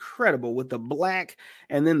is incredible with the black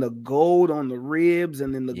and then the gold on the ribs,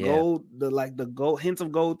 and then the gold, the gold hints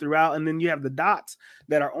of gold throughout, and then you have the dots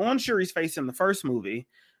that are on Shuri's face in the first movie,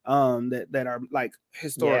 that are like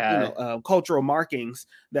historic, cultural markings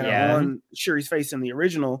that are on Shuri's face in the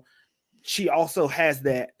original. She also has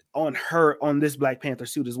that on this Black Panther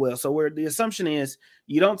suit as well. So where the assumption is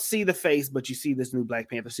you don't see the face, but you see this new Black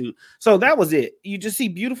Panther suit. So that was it. You just see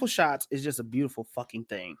beautiful shots. It's just a beautiful fucking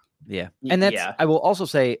thing. Yeah. And I will also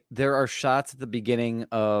say there are shots at the beginning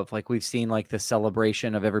of, like, we've seen like the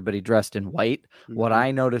celebration of everybody dressed in white. Mm-hmm. What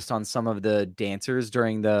I noticed on some of the dancers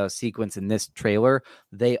during the sequence in this trailer,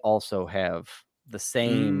 they also have the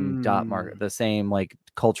same dot mark, the same like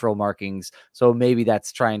cultural markings. So maybe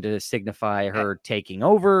that's trying to signify her taking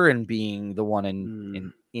over and being the one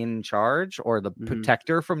in charge, or the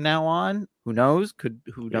protector from now on. Who knows?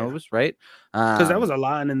 Who knows? Right? Because that was a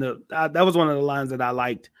line in that was one of the lines that I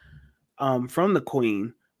liked from the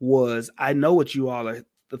Queen, was, I know what you all are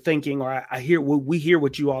thinking, or we hear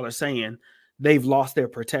what you all are saying. They've lost their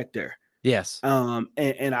protector. Yes. And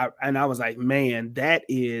I was like, man, that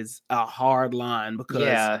is a hard line,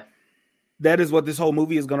 because that is what this whole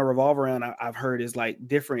movie is going to revolve around. I've heard is like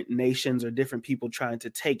different nations or different people trying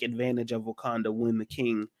to take advantage of Wakanda when the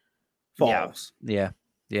king falls. Yeah.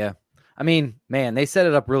 I mean, man, they set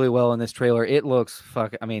it up really well in this trailer. It looks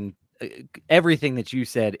everything that you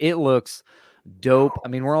said, it looks dope. I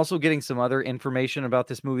mean, we're also getting some other information about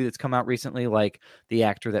this movie that's come out recently. Like, the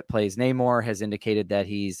actor that plays Namor has indicated that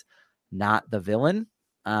he's not the villain.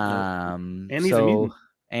 And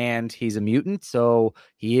he's a mutant. So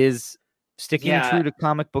he is sticking true to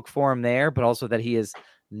comic book form there, but also that he is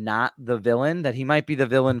not the villain, that he might be the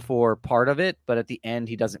villain for part of it, but at the end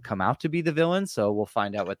he doesn't come out to be the villain. So we'll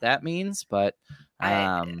find out what that means. But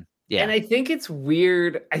and I think it's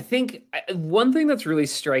weird. I think one thing that's really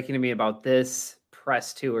striking to me about this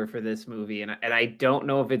press tour for this movie, and I don't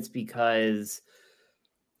know if it's because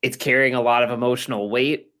it's carrying a lot of emotional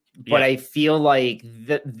weight, but I feel like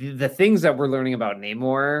the things that we're learning about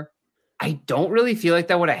Namor, I don't really feel like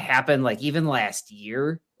that would have happened like even last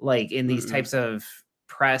year, like in these types of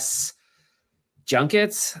press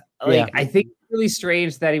junkets. Like I think it's really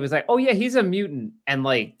strange that he was like, oh yeah, he's a mutant. And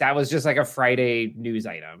like that was just like a Friday news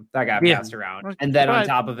item that got passed around. And then on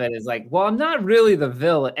top of it is like, well, I'm not really the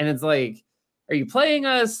villain. And it's like, are you playing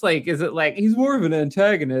us? Like, is it like he's more of an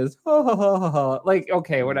antagonist? Like,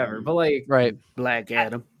 okay, whatever. But like, Black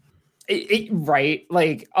Adam. Right,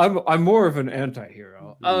 like I'm more of an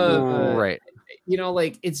anti-hero. Right. You know,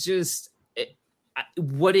 like it's just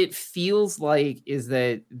what it feels like is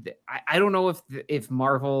that I don't know if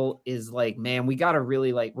Marvel is like, man, we gotta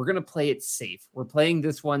really like we're gonna play it safe. We're playing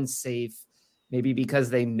this one safe, maybe because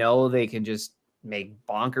they know they can just make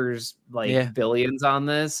bonkers like billions on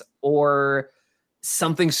this, or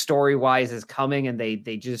something story-wise is coming and they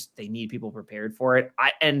need people prepared for it.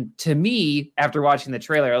 And to me, after watching the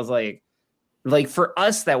trailer, I was like for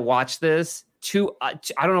us that watch this, I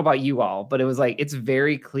don't know about you all, but it was like it's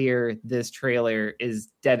very clear this trailer is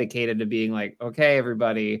dedicated to being like, okay,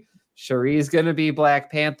 everybody, Shuri's gonna be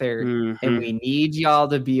Black Panther, and we need y'all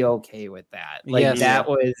to be okay with that. Like that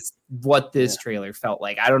was what this trailer felt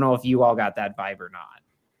like. I don't know if you all got that vibe or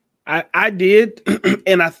not. I did,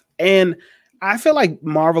 and I feel like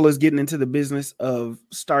Marvel is getting into the business of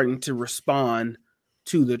starting to respond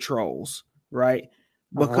to the trolls, right?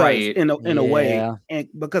 Because in a way, and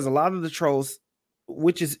because a lot of the trolls,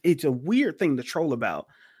 it's a weird thing to troll about,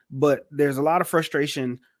 but there's a lot of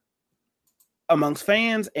frustration amongst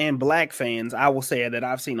fans and Black fans, I will say, that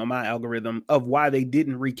I've seen on my algorithm of why they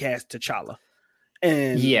didn't recast T'Challa.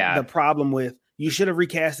 And the problem with you should have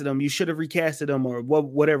recasted him, or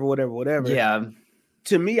whatever. Yeah.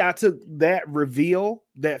 To me, I took that reveal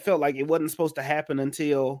that felt like it wasn't supposed to happen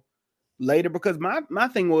until later, because my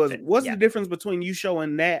thing was, what's the difference between you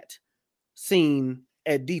showing that scene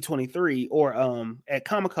at D23 or at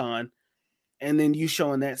Comic-Con and then you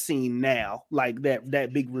showing that scene now, like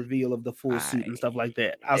that big reveal of the full suit and stuff like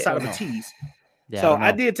that, outside of a tease. So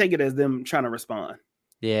I did take it as them trying to respond.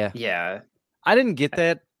 Yeah. I didn't get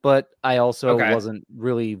that, but I also wasn't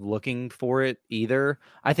really looking for it either.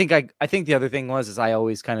 I think the other thing is I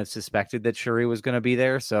always kind of suspected that Shuri was going to be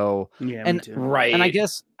there. So me too. Right. And I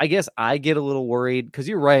guess I get a little worried because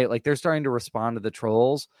you're right. Like they're starting to respond to the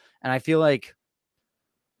trolls, and I feel like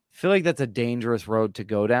that's a dangerous road to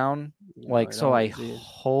go down. Like, so I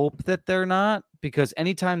hope that they're not, because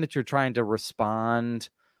anytime that you're trying to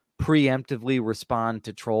preemptively respond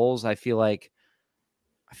to trolls, I feel like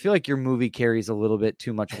your movie carries a little bit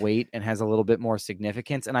too much weight and has a little bit more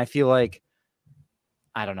significance. And I feel like,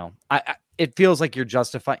 I don't know. It feels like you're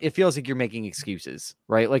justifying. It feels like you're making excuses,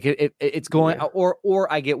 right? Like it's going,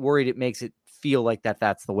 or I get worried. It makes it feel like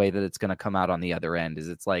that's the way that it's going to come out on the other end. Is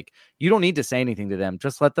it's like, you don't need to say anything to them.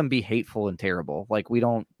 Just let them be hateful and terrible. Like we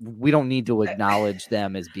don't need to acknowledge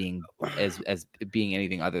them as being as being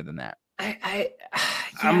anything other than that.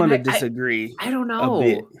 I'm going to disagree. I don't know. A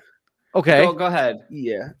bit. Okay. Go ahead.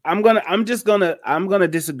 Yeah. I'm gonna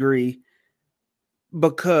disagree,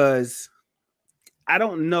 because I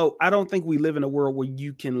don't know. I don't think we live in a world where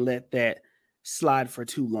you can let that slide for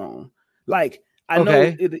too long. Like, I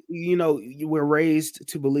know, we're raised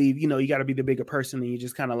to believe, you got to be the bigger person, and you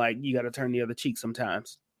just kind of like, you got to turn the other cheek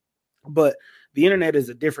sometimes. But the internet is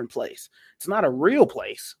a different place. It's not a real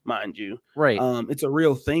place, mind you. Right. It's a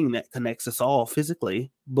real thing that connects us all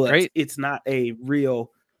physically, but it's not a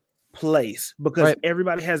real place, because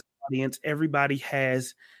everybody has an audience, everybody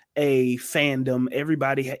has a fandom,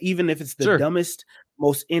 everybody even if it's the dumbest,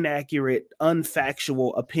 most inaccurate,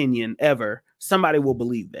 unfactual opinion ever, somebody will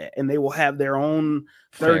believe that, and they will have their own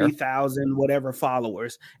 30,000 whatever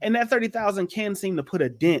followers, and that 30,000 can seem to put a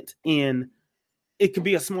dent in. It could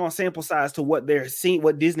be a small sample size to what they're seeing,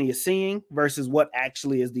 what Disney is seeing, versus what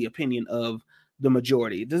actually is the opinion of the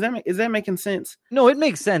majority. Is that making sense? No, it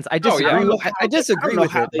makes sense. I disagree. I disagree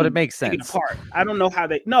with it, but it makes sense. I don't know how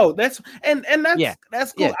they. No, that's cool. Yeah.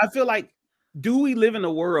 I feel like, do we live in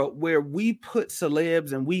a world where we put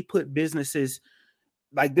celebs and we put businesses,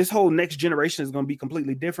 like this whole next generation is going to be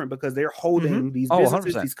completely different, because they're holding these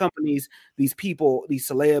businesses, 100%. These companies, these people, these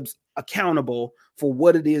celebs accountable for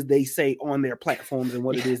what it is they say on their platforms and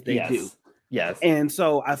what it is they do. Yes. And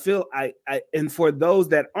so I feel and for those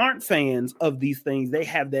that aren't fans of these things, they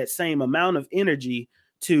have that same amount of energy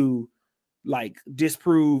to like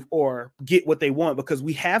disprove or get what they want, because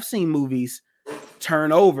we have seen movies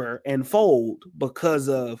turn over and fold because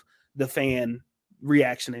of the fan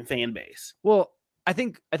reaction and fan base. Well, I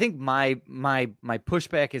think my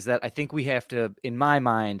pushback is that I think we have to, in my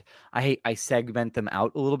mind, I segment them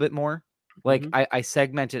out a little bit more. Like I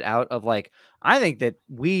segmented out of like, I think that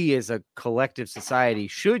we as a collective society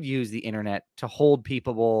should use the internet to hold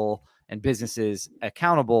people and businesses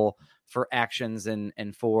accountable for actions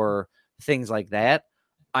and for things like that.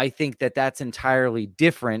 I think that that's entirely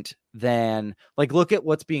different than like, look at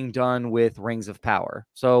what's being done with Rings of Power.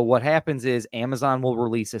 So what happens is Amazon will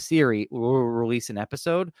release will release an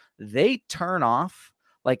episode. They turn off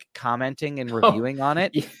like commenting and reviewing on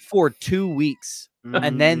it for 2 weeks.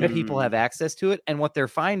 And then people have access to it. And what they're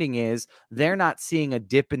finding is they're not seeing a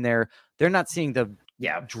dip in they're not seeing the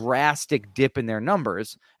drastic dip in their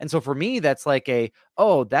numbers. And so for me, that's like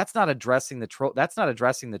that's not addressing the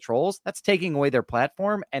trolls. That's taking away their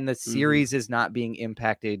platform, and the series is not being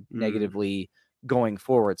impacted negatively going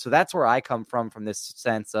forward. So that's where I come from this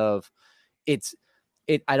sense of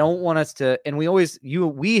I don't want us to, and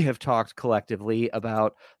we have talked collectively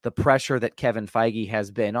about the pressure that Kevin Feige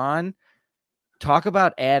has been on. Talk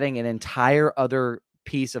about adding an entire other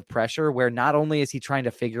piece of pressure where not only is he trying to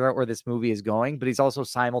figure out where this movie is going, but he's also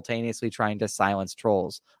simultaneously trying to silence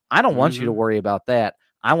trolls. I don't want you to worry about that.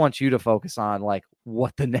 I want you to focus on like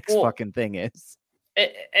what the next fucking thing is.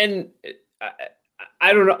 And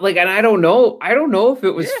I don't know, like, and I don't know if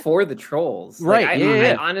it was for the trolls, right? Like,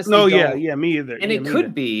 I honestly don't. Me either. And it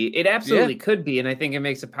could be. It absolutely could be. And I think it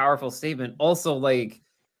makes a powerful statement. Also, like,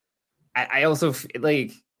 I also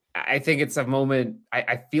like. I think it's a moment.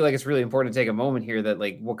 I feel like it's really important to take a moment here that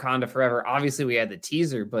like Wakanda Forever. Obviously, we had the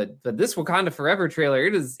teaser, but this Wakanda Forever trailer,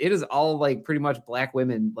 it is all like pretty much black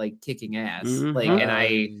women like kicking ass. Like, and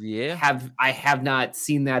I have not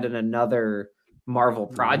seen that in another Marvel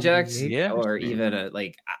project, or even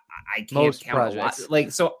I can't most count projects. A lot.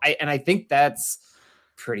 Like, so I think that's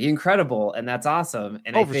pretty incredible, and that's awesome.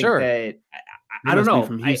 And I think that I don't know.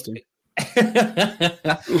 From Houston.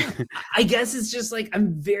 I guess it's just like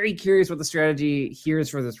I'm very curious what the strategy here is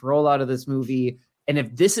for this rollout of this movie, and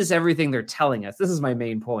if this is everything they're telling us. This is my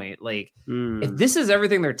main point. Like, if this is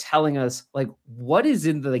everything they're telling us, like, what is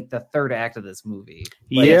in the third act of this movie?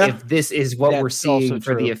 Like, if this is what we're seeing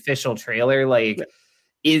for the official trailer, like.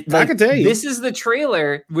 I can tell you, this is the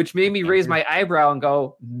trailer, which made me raise my eyebrow and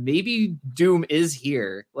go, maybe Doom is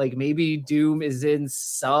here. Like, maybe Doom is in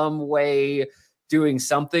some way doing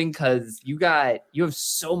something, because you have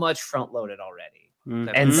so much front loaded already.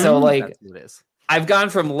 And so like I've gone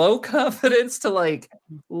from low confidence to like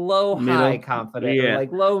low high confidence, or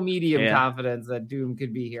like low medium confidence that Doom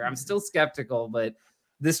could be here. I'm still skeptical, but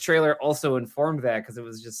this trailer also informed that, because it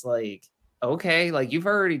was just like, okay, like you've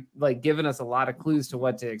already like given us a lot of clues to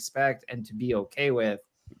what to expect and to be okay with.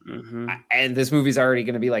 And this movie's already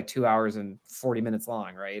going to be like 2 hours and 40 minutes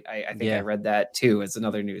long, right? I think I read that too. It's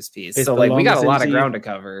another news piece. It's so like we got a lot of ground to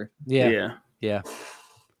cover. Yeah.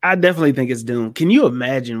 I definitely think it's Doom. Can you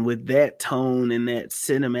imagine with that tone and that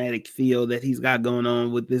cinematic feel that he's got going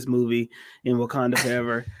on with this movie in Wakanda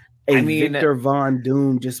Forever? Victor Von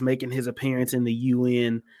Doom just making his appearance in the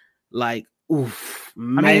UN, like, oof,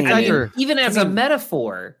 man. Even as a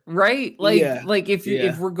metaphor, right? Like, like if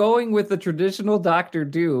we're going with the traditional Doctor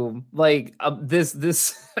Doom, like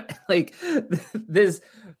this like this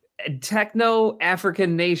techno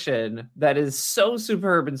African nation that is so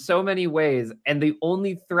superb in so many ways, and the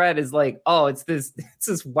only threat is like, oh, it's this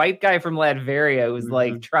white guy from Latveria who's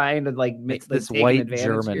like trying to like make this white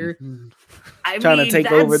German here. Trying to take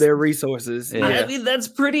over their resources. I mean, that's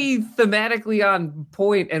pretty thematically on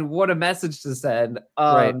point, and what a message to send.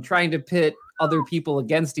 Trying to pit other people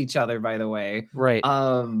against each other, by the way. Right.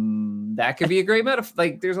 That could be a great metaphor.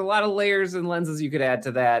 Like, there's a lot of layers and lenses you could add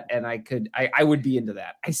to that, and I would be into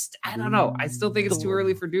that. I don't know. I still think it's too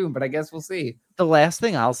early for Doom, but I guess we'll see. The last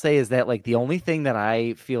thing I'll say is that, like, the only thing that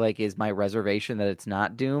I feel like is my reservation that it's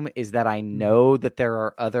not Doom is that I know that there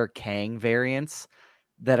are other Kang variants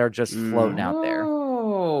that are just floating out there.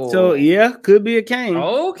 So could be a Kang.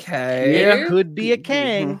 Okay. Could be a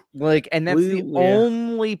Kang. Like, and that's the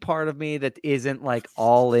only part of me that isn't like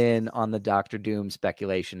all in on the Doctor Doom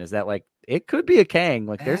speculation, is that like it could be a Kang.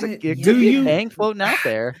 Like there's a Kang floating out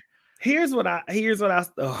there. Here's what I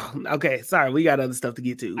okay, sorry, we got other stuff to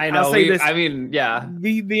get to. I know.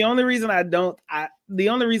 The only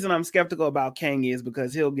reason I'm skeptical about Kang is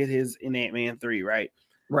because he'll get his in Ant-Man 3, right?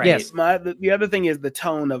 Right. Yes. The other thing is the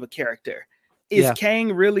tone of a character. Is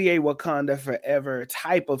Kang really a Wakanda Forever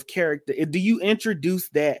type of character? Do you introduce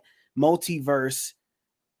that multiverse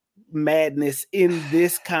madness in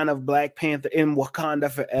this kind of Black Panther in Wakanda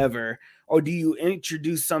Forever, or do you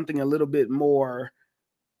introduce something a little bit more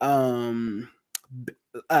I don't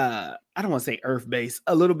want to say earth-based,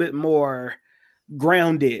 a little bit more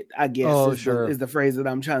grounded, I guess is the phrase that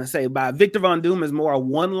I'm trying to say. By Victor Von Doom is more a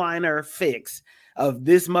one-liner fix of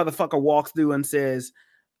this motherfucker walks through and says,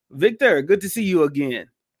 Victor, good to see you again.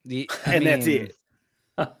 That's it.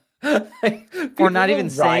 Or not even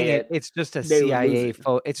saying it. It's just a CIA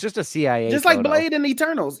it's just a CIA just photo. Like Blade in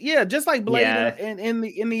Eternals. Yeah, just like Blade in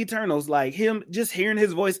the Eternals, like him just hearing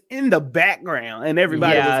his voice in the background and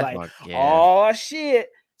everybody was like, oh shit.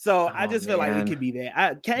 So I just feel like it could be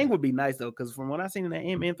that. Kang would be nice though, because from what I seen in that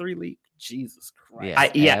Ant-Man 3 leak, Jesus Christ.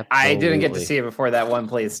 I didn't get to see it before that one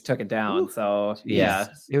place took it down. So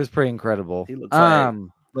it was pretty incredible. He looks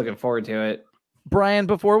looking forward to it. Brian,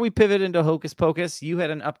 before we pivot into Hocus Pocus, you had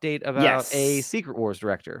an update about a Secret Wars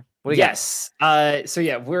director. What do you got? So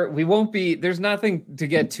we won't be. There's nothing to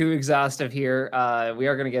get too exhaustive here. We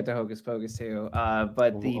are going to get to Hocus Pocus too.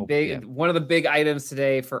 But one of the big items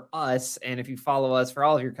today for us, and if you follow us for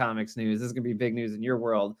all of your comics news, this is going to be big news in your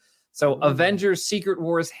world. So Avengers: Secret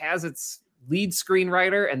Wars has its lead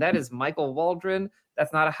screenwriter, and that is Michael Waldron.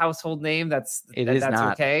 That's not a household name. That's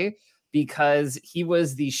not okay. Because he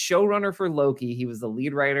was the showrunner for Loki. He was the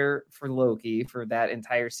lead writer for Loki for that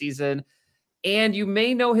entire season. And you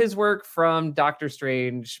may know his work from Doctor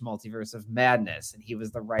Strange, Multiverse of Madness. And he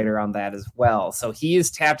was the writer on that as well. So he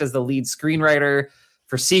is tapped as the lead screenwriter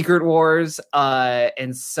for Secret Wars.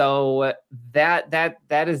 And so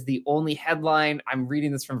that is the only headline. I'm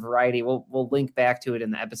reading this from Variety. We'll link back to it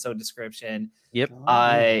in the episode description. Yep.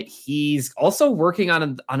 He's also working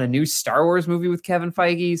on a new Star Wars movie with Kevin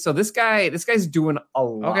Feige. So this guy's doing a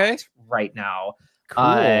lot right now.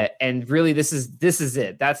 Cool. And really this is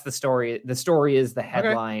it. That's the story. The story is the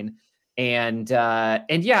headline. And I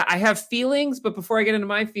have feelings, but before I get into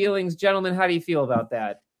my feelings, gentlemen, how do you feel about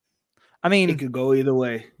that? I mean, it could go either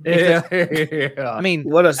way. I mean,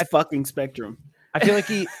 what a fucking spectrum. I feel like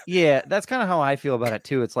that's kind of how I feel about it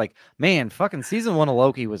too. It's like, man, fucking season 1 of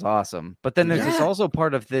Loki was awesome. But then there's this also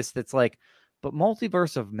part of this that's like, but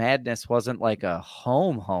Multiverse of Madness wasn't like a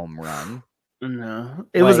home run. No,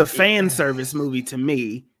 it was a fan service movie to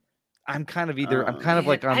me. I'm kind of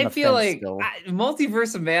like on I the feel fence like still.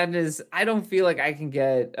 Multiverse of Madness. I don't feel like I can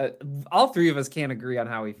get. All three of us can't agree on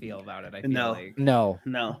how we feel about it. I feel like no.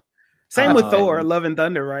 Same with Thor: Love and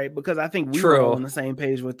Thunder, right? Because I think we were all on the same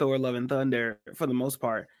page with Thor: Love and Thunder for the most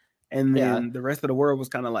part, and then the rest of the world was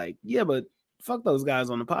kind of like, but fuck those guys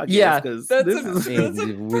on the podcast. Yeah, because that's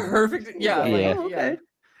a perfect. Okay.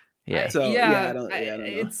 Yeah.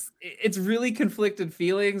 It's really conflicted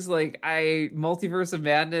feelings. Like Multiverse of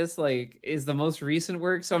Madness is the most recent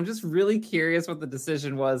work, so I'm just really curious what the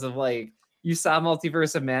decision was of you saw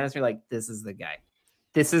Multiverse of Madness, you're like, this is the guy.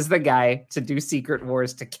 This is the guy to do Secret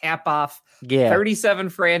Wars to cap off 37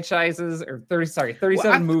 franchises or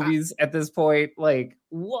 37 movies at this point.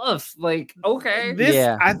 Woof.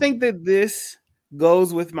 Okay. I think that this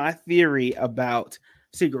goes with my theory about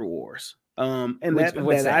Secret Wars.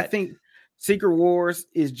 I think Secret Wars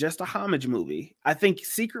is just a homage movie. I think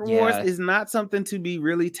Secret Wars is not something to be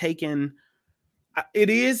really taken. It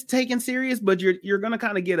is taken serious, but you're gonna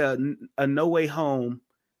kind of get a No Way Home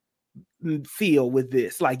feel with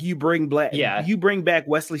this. Like you bring back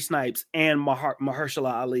Wesley Snipes and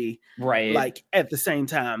Mahershala Ali, right? At the same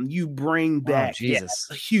time, you bring back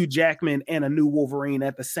Hugh Jackman and a new Wolverine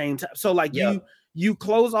at the same time. So you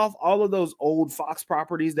close off all of those old Fox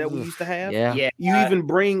properties that we used to have. Yeah. You even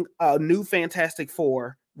bring a new Fantastic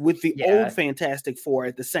Four with the old Fantastic Four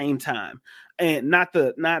at the same time. And not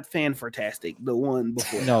Fan-Tastic, the one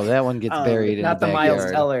before. No, that one gets buried in not the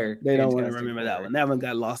Miles Teller. They don't want to remember that one. That one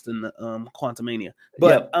got lost in the Quantumania.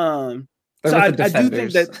 But so I do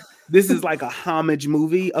think that this is like a homage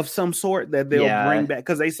movie of some sort that they'll bring back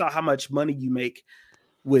because they saw how much money you make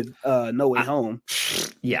with No Way Home.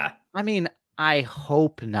 Yeah. I mean, I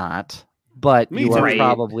hope not, but you are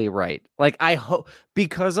probably right. I hope,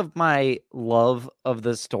 because of my love of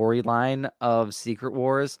the storyline of Secret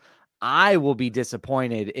Wars, I will be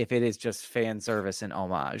disappointed if it is just fan service and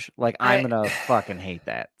homage. I'm gonna fucking hate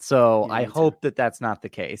that. So I hope that that's not the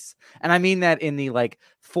case. And I mean that in the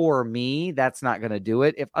for me, that's not gonna do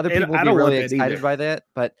it. If other people will be really excited by that,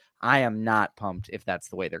 but I am not pumped if that's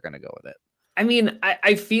the way they're gonna go with it. I mean,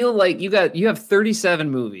 I feel like you have 37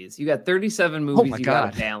 movies. You got 37 movies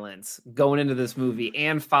got to balance going into this movie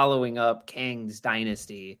and following up Kang's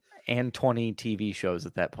Dynasty. And 20 TV shows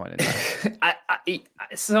at that point in time.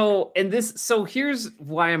 So here's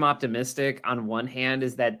why I'm optimistic. On one hand,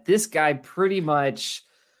 is that this guy pretty much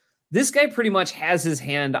has his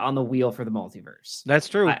hand on the wheel for the multiverse. That's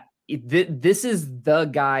true. This is the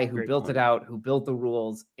guy who built it out, who built the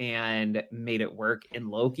rules and made it work in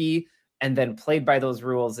Loki, and then played by those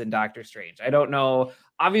rules in Doctor Strange. I don't know.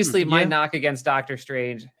 Obviously, my knock against Doctor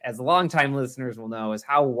Strange, as longtime listeners will know, is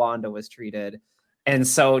how Wanda was treated. And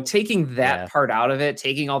so taking that part out of it,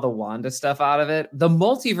 taking all the Wanda stuff out of it, the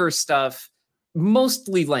multiverse stuff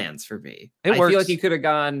mostly lands for me. I feel like you could have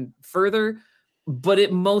gone further, but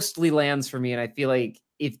it mostly lands for me. And I feel like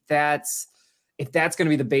if that's going to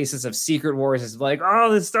be the basis of Secret Wars, is like,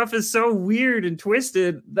 oh, this stuff is so weird and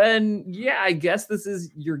twisted, then yeah, I guess this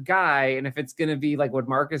is your guy. And if it's going to be like what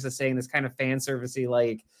Marcus is saying, this kind of fan servicey,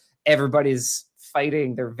 like everybody's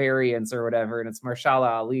fighting their variants or whatever, and it's Mahershala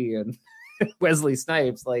Ali and Wesley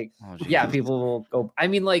Snipes, like, yeah, people will go. I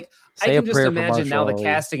mean, like, I can just imagine now the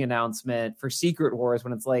casting announcement for Secret Wars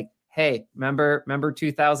when it's like, hey, remember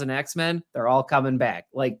 2000 X-Men? They're all coming back.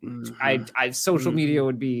 Like, I social media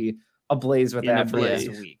would be ablaze with that for the rest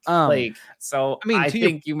of the week. Like, so I mean, I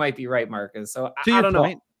think you might be right, Marcus. So I don't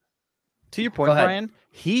know. To your point, Brian,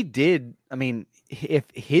 he did. I mean, if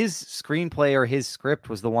his screenplay or his script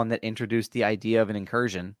was the one that introduced the idea of an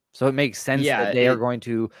incursion, so it makes sense that they are going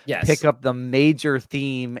to pick up the major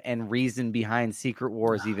theme and reason behind Secret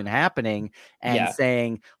Wars even happening and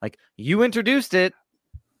saying, like, you introduced it.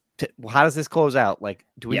 How does this close out? Like,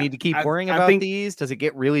 do we need to keep worrying about these? Does it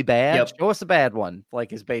get really bad? Show us a bad one.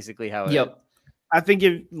 Like, is basically how it is. I think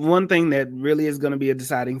one thing that really is going to be a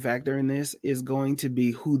deciding factor in this is going to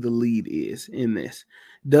be who the lead is in this.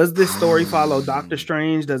 Does this story follow Doctor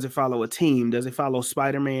Strange? Does it follow a team? Does it follow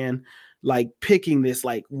Spider-Man? Like, picking this,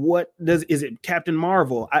 like, is it Captain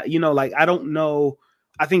Marvel? I don't know.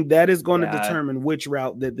 I think that is going to determine which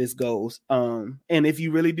route that this goes. And if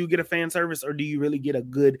you really do get a fan service, or do you really get a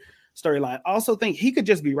good storyline? I also think he could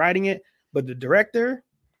just be writing it, but the director,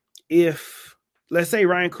 if let's say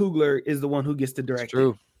Ryan Coogler is the one who gets to direct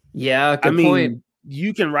it. Yeah, good point.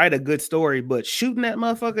 You can write a good story, but shooting that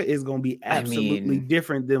motherfucker is going to be absolutely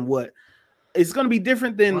different than what. It's going to be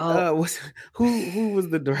different than who was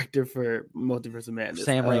the director for Multiverse of Madness?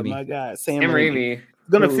 Sam Raimi. My God, Sam Raimi. It's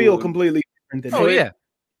going to feel completely different than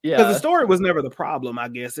because the story was never the problem. I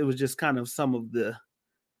guess it was just kind of some of the.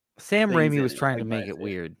 Sam Raimi was trying to make it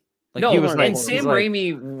weird. Like, he was and Sam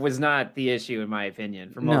Raimi was not the issue, in my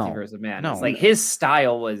opinion, for Multiverse of Madness. Like, his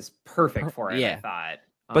style was perfect for it. I thought,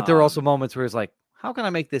 but there were also moments where it's like, how can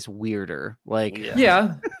I make this weirder? Like,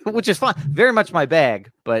 which is fun. Very much my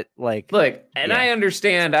bag, but like, look, and I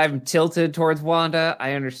understand I'm tilted towards Wanda.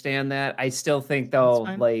 I understand that. I still think, though,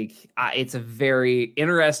 like, it's a very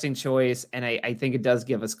interesting choice. And I think it does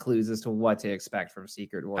give us clues as to what to expect from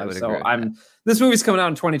Secret Wars. So this movie's coming out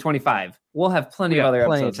in 2025. We'll have plenty of other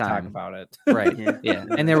episodes to talk about it. Right. Yeah.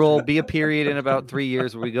 And there will be a period in about 3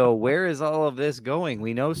 years where we go, where is all of this going?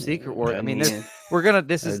 We know Secret Wars. I mean,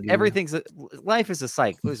 life is a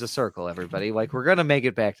cycle. It's a circle, everybody. Like, we're going to make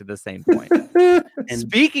it back to the same point. And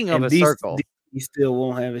speaking of a circle, he still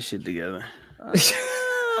won't have his shit together.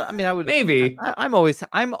 I mean, I would maybe. I'm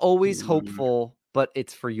always hopeful, but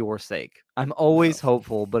it's for your sake. I'm always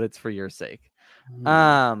hopeful, but it's for your sake.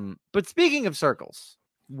 But speaking of circles,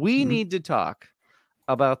 we need to talk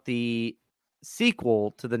about the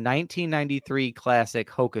sequel to the 1993 classic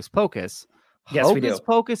Hocus Pocus. Yes, Hocus we do.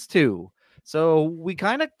 Pocus 2. So we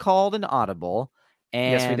kind of called an audible.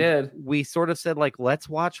 And yes, we did. We sort of said, like, let's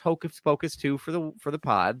watch Hocus Pocus 2 for the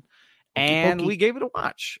pod. And we gave it a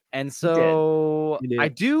watch. And so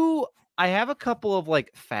I have a couple of, like,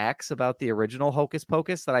 facts about the original Hocus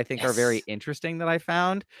Pocus that I think are very interesting that I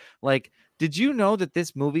found. Like, did you know that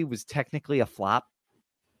this movie was technically a flop?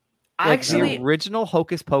 Like, the original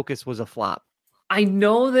Hocus Pocus was a flop. I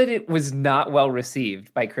know that it was not well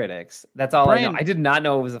received by critics. That's all I know. I did not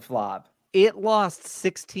know it was a flop. It lost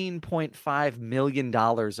 $16.5 million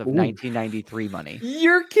of 1993 money.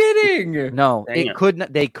 You're kidding. No, it could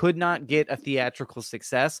not. They could not get a theatrical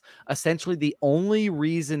success. Essentially, the only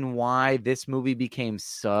reason why this movie became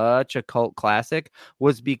such a cult classic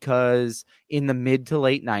was because in the mid to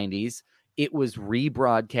late 90s, it was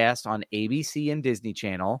rebroadcast on ABC and Disney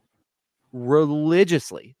Channel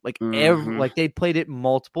religiously. Like, they played it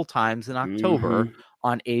multiple times in October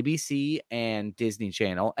on ABC and Disney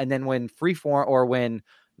Channel. And then when Freeform, or when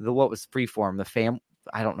what was Freeform?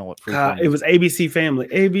 I don't know what Freeform it was ABC Family.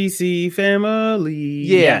 ABC Family.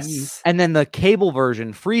 Yes. And then the cable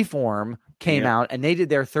version, Freeform, came out, and they did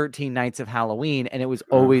their 13 Nights of Halloween, and it was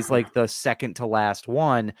always like the second to last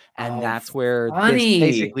one. And that's where this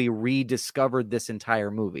basically rediscovered this entire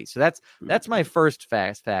movie. So that's my first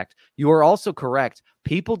fact. You are also correct.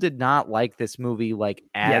 People did not like this movie, like,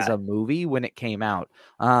 as a movie when it came out.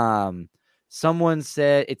 Someone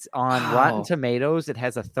said it's on Rotten Tomatoes. It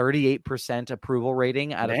has a 38% approval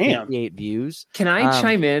rating out of 58 views. Can I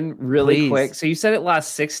chime in really quick? So you said it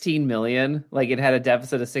lost 16 million, like it had a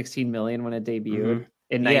deficit of 16 million when it debuted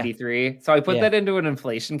in 93. So I put that into an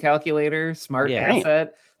inflation calculator, smart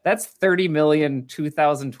asset. That's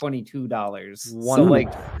 $30,000,2022. So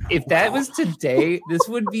like, if that was today, this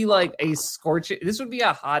would be like this would be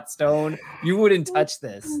a hot stone. You wouldn't touch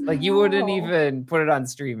this. Like, you wouldn't even put it on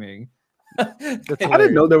streaming. I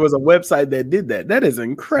didn't know there was a website that did that. That is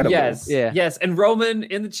incredible. Yes, yes. And Roman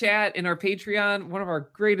in the chat in our Patreon, one of our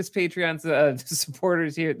greatest Patreon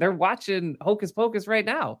supporters here, they're watching Hocus Pocus right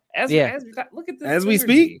now. Look at this as we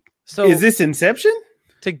speak. So is this Inception?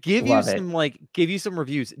 To give you some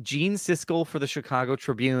reviews, Gene Siskel for the Chicago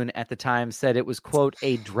Tribune at the time said it was, quote,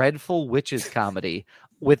 a dreadful witches comedy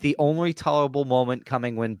with the only tolerable moment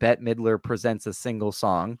coming when Bette Midler presents a single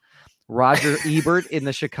song. Roger Ebert in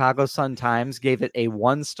the Chicago Sun-Times gave it a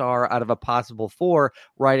 1 star out of a possible 4,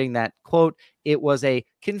 writing that, quote, it was a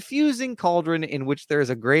confusing cauldron in which there is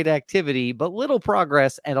a great activity, but little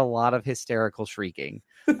progress and a lot of hysterical shrieking.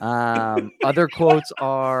 Other quotes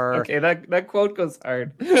are... Okay, that quote goes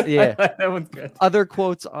hard. Yeah. That one's good. Other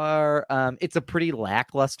quotes are, it's a pretty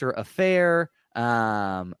lackluster affair.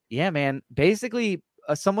 Yeah, man. Basically...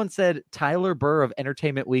 someone said Tyler Burr of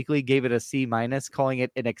Entertainment Weekly gave it a C-, calling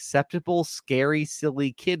it an acceptable, scary,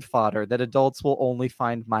 silly kid fodder that adults will only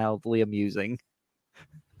find mildly amusing.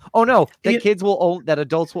 Oh no, that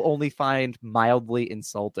adults will only find mildly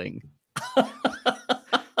insulting.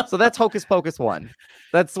 So that's Hocus Pocus 1.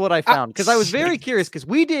 That's what I found, because I was very curious, because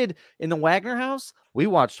we did in the Wagner house, we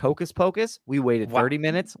watched Hocus Pocus. We waited 30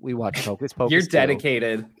 minutes. We watched Hocus Pocus. You're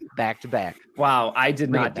dedicated. Back to back. Wow, I did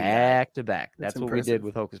not do back to back. That's what we did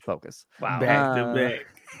with Hocus Pocus. Wow. Back to back.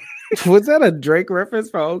 Was that a Drake reference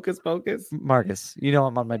for Hocus Pocus? Marcus, you know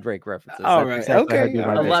I'm on my Drake references. All right. Exactly okay.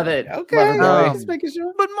 I love it. Okay. Just making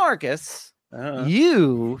sure. But Marcus,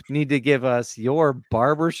 you need to give us your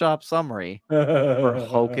barbershop summary for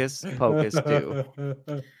Hocus Pocus 2.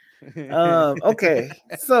 Okay.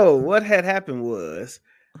 So what had happened was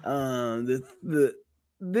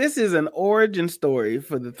this is an origin story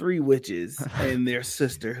for the 3 witches and their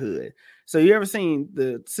sisterhood. So you ever seen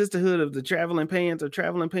the Sisterhood of the Traveling Pants or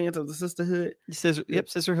Traveling Pants of the Sisterhood?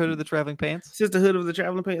 Sisterhood of the Traveling Pants. Sisterhood of the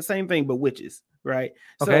Traveling Pants, same thing, but witches, right?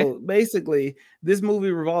 Okay. So basically, this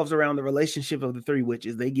movie revolves around the relationship of the 3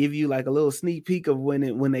 witches. They give you like a little sneak peek of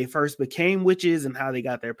when they first became witches and how they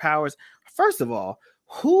got their powers. First of all,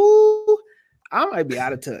 I might be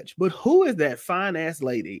out of touch, but who is that fine ass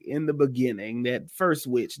lady in the beginning, that first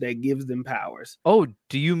witch that gives them powers? Oh,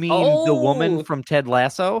 do you mean the woman from Ted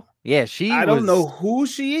Lasso? Yeah, I don't know who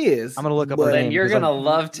she is. I'm gonna look up her name. You're gonna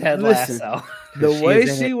love Ted Lasso. The way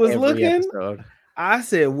she was looking, I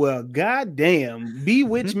said, well, goddamn,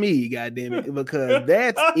 bewitch me, goddamn it, because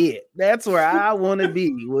that's it. That's where I want to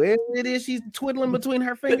be. Wherever it is she's twiddling between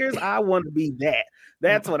her fingers, I want to be that.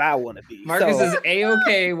 That's what I want to be. Marcus is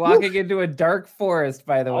A-OK walking into a dark forest,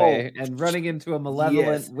 by the way, and running into a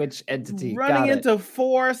malevolent witch entity. Running into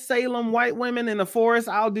 4 Salem white women in the forest.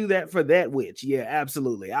 I'll do that for that witch. Yeah,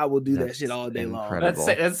 absolutely. I will do that shit all day long.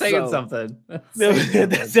 That's saying something.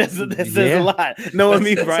 That says a lot. Knowing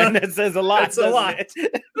me, Brian, that says a lot. That's a lot.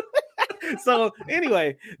 So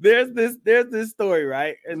anyway, there's this story,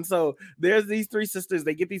 right? And so there's these 3 sisters.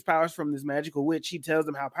 They get these powers from this magical witch. She tells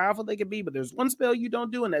them how powerful they can be, but there's one spell you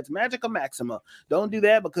don't do, and that's Magica Maxima. Don't do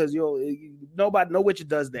that because no witch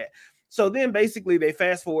does that. So then basically they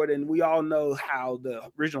fast forward, and we all know how the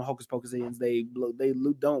original Hocus Pocus ends. They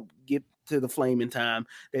don't get to the flame in time.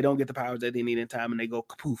 They don't get the powers that they need in time, and they go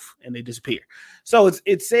poof and they disappear. So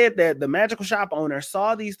it's said that the magical shop owner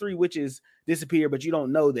saw these 3 witches disappear, but you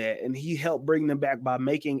don't know that, and he helped bring them back by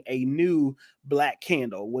making a new black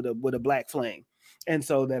candle with a black flame, and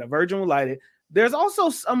so that a virgin will light it. There's also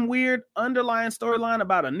some weird underlying storyline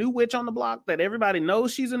about a new witch on the block that everybody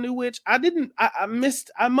knows she's a new witch. I must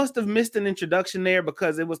have missed an introduction there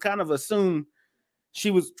because it was kind of assumed she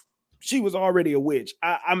was already a witch.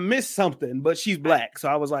 I missed something, but she's black. So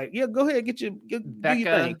I was like, yeah, go ahead, do your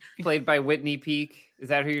thing. Played by Whitney Peak. Is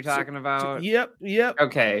that who you're talking about? Yep.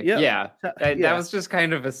 Okay. Yep. Yeah. That was just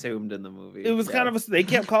kind of assumed in the movie. It was kind of they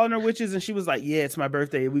kept calling her witches, and she was like, yeah, it's my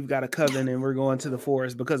birthday. We've got a coven, and we're going to the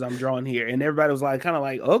forest because I'm drawn here. And everybody was like, kind of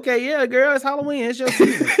like, okay, yeah, girl, it's Halloween. It's your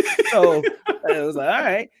season. So it was like, all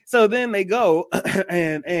right. So then they go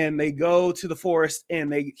and they go to the forest,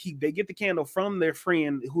 and they get the candle from their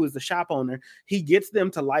friend who is the shop owner. He gets them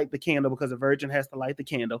to light the candle because a virgin has to light the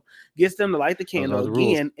candle. Gets them to light the candle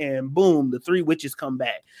again, and boom, the 3 witches come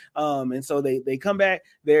back. And so they come back.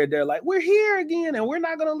 They're like, we're here again, and we're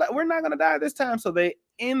not gonna die this time. So they,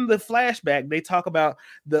 in the flashback, they talk about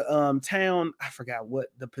the town. I forgot what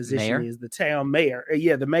the position is. The town mayor.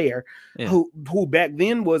 The mayor, who back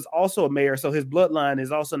then was also a mayor. So his bloodline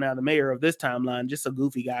is also now the mayor of this timeline. Just a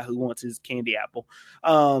goofy guy who wants his candy apple.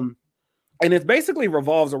 And it basically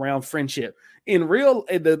revolves around friendship. In real,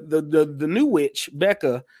 the new witch,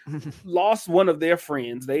 Becca, lost one of their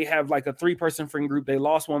friends. They have like a 3-person friend group. They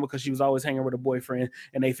lost one because she was always hanging with a boyfriend,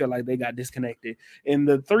 and they feel like they got disconnected. And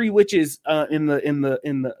the 3 witches in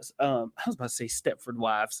the I was about to say Stepford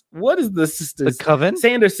Wives. What is the sisters? The Coven?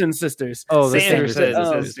 Sanderson sisters. Oh, the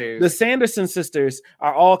Sanderson sisters. The Sanderson sisters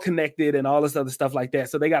are all connected and all this other stuff like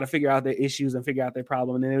that. So they got to figure out their issues and figure out their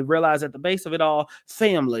problem. And then they realize at the base of it all,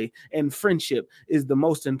 family and friendship is the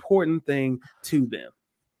most important thing to them.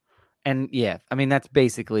 And yeah, I mean that's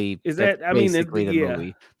basically the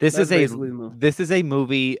movie. This is a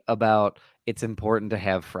movie about it's important to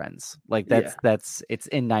have friends. Like that's it's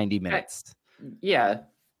in 90 minutes. Yeah,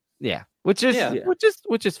 which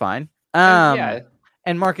is fine.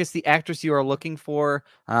 And Marcus, the actress you are looking for,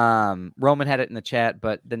 Roman had it in the chat,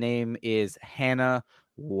 but the name is Hannah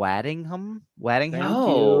Waddingham.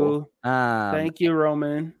 Thank you,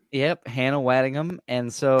 Roman. Yep, Hannah Waddingham,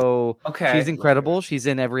 and so she's incredible. She's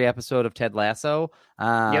in every episode of Ted Lasso,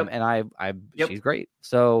 and she's great.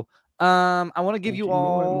 So, I want to give you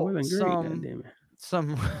all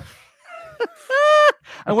some.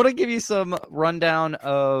 I want to give you some rundown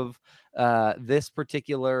of this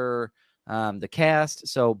particular the cast.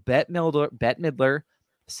 So Bette Midler,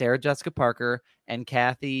 Sarah Jessica Parker, and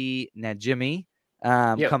Kathy Najimy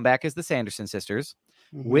come back as the Sanderson sisters.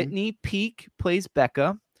 Mm-hmm. Whitney Peak plays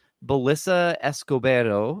Becca. Belissa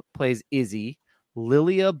Escobedo plays Izzy.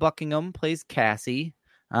 Lilia Buckingham plays Cassie.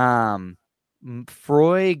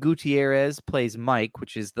 Froy Gutierrez plays Mike,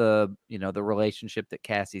 which is the relationship that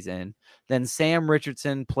Cassie's in. Then Sam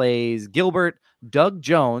Richardson plays Gilbert. Doug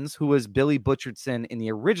Jones, who was Billy Butcherson in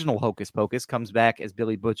the original Hocus Pocus, comes back as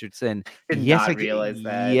Billy Butcherson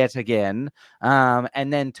yet again.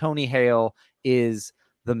 And then Tony Hale is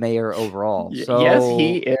the mayor overall. So, yes,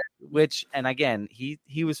 he is. Which, and again,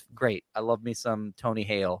 he was great. I love me some Tony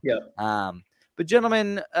Hale. Yeah. But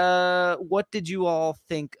gentlemen, what did you all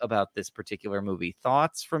think about this particular movie?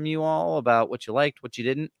 Thoughts from you all about what you liked, what you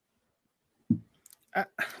didn't?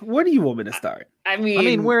 Where do you want me to start? I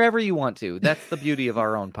mean, wherever you want to. That's the beauty of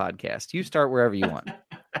our own podcast. You start wherever you want.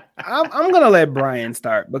 I'm gonna let Brian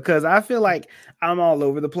start because I feel like I'm all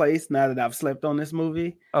over the place now that I've slept on this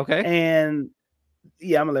movie. Okay. And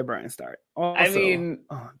yeah, I'm gonna let Brian start. Also,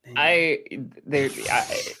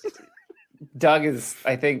 Doug is,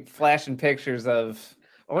 I think, flashing pictures of.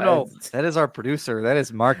 Oh no, that is our producer. That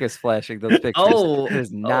is Marcus flashing those pictures. Oh, it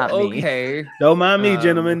is not me. Okay. Don't mind me,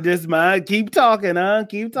 gentlemen. Just keep talking, huh?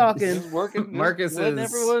 Keep talking. Marcus is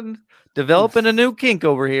everyone developing a new kink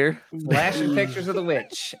over here. Flashing pictures of the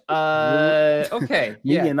witch. Okay.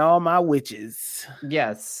 Me and all my witches.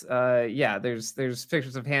 Yes. There's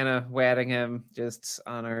pictures of Hannah Waddingham just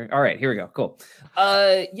on our. All right, here we go. Cool.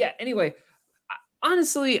 Anyway,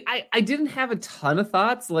 honestly, I didn't have a ton of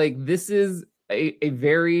thoughts. Like, this is a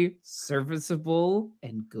very serviceable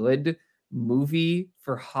and good movie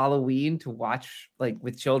for Halloween to watch, like,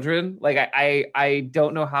 with children. Like, I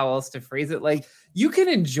don't know how else to phrase it. Like, you can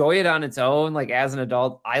enjoy it on its own. Like, as an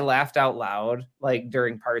adult, I laughed out loud, like,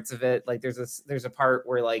 during parts of it. Like, there's a part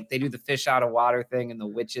where, like, they do the fish out of water thing and the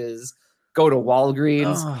witches go to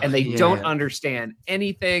Walgreens and they don't understand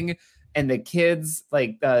anything. And the kids,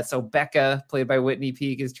 like, so Becca, played by Whitney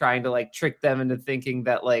Peak, is trying to, like, trick them into thinking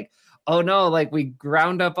that, like, oh no, like, we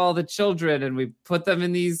ground up all the children and we put them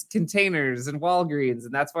in these containers in Walgreens,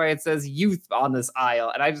 and that's why it says youth on this aisle.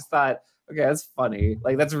 And I just thought, okay, that's funny.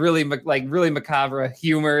 Like, that's really really macabre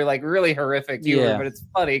humor, like really horrific humor, but it's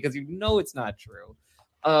funny because you know it's not true.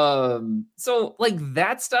 So, like,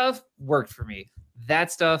 that stuff worked for me.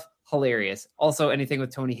 That stuff, hilarious. Also, anything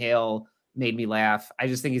with Tony Hale made me laugh. I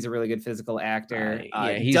just think he's a really good physical actor.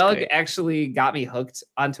 Doug great. Actually got me hooked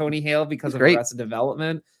on Tony Hale because of Arrested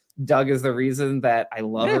Development. Doug is the reason that I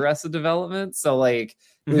love Arrested Development. So, like,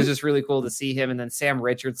 it was just really cool to see him. And then Sam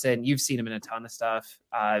Richardson, you've seen him in a ton of stuff.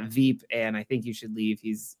 Veep, and I Think You Should Leave.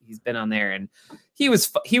 He's been on there, and he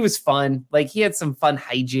was fun. Like, he had some fun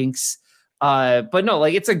hijinks. But no,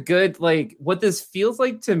 like, it's a good, like, what this feels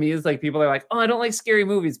like to me is, like, people are like, oh, I don't like scary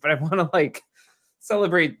movies, but I want to, like,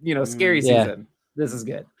 celebrate, scary season. This is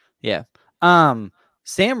good. Yeah.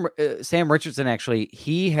 Sam Richardson, actually,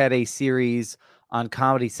 he had a series on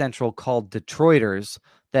Comedy Central called Detroiters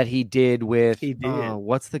that he did with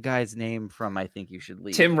what's the guy's name from I Think You Should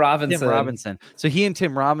Leave? Tim Robinson. So he and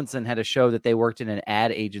Tim Robinson had a show that they worked in an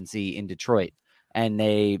ad agency in Detroit, and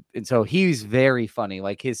so he's very funny.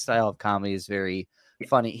 Like, his style of comedy is very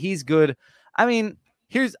funny. He's good. I mean,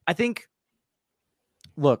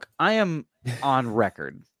 look, I am on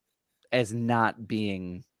record as not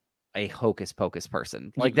being a Hocus Pocus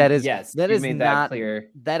person. Like that is that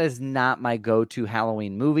is not my go-to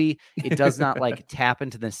Halloween movie. It does not like tap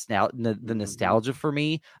into the nostalgia for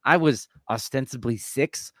me. I was ostensibly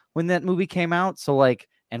 6 when that movie came out, so like,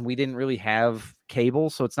 and we didn't really have cable,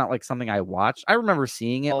 so it's not like something I watched. I remember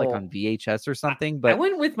seeing it like on VHS or something, but I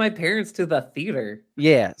went with my parents to the theater.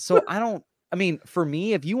 Yeah, so I mean, for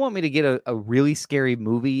me, if you want me to get a really scary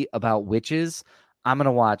movie about witches, I'm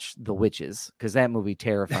gonna watch The Witches, because that movie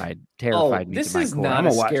terrified me to my core. This is not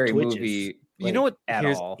a scary movie. You know what?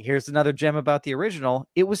 Here's another gem about the original.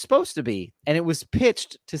 It was supposed to be, and it was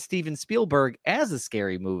pitched to Steven Spielberg as a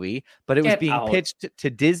scary movie, but it was being pitched to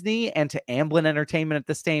Disney and to Amblin Entertainment at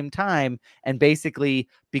the same time. And basically,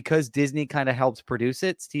 because Disney kind of helped produce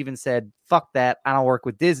it, Steven said, "Fuck that! I don't work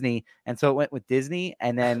with Disney." And so it went with Disney.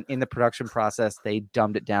 And then in the production process, they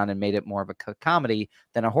dumbed it down and made it more of a comedy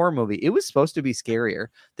than a horror movie. It was supposed to be scarier.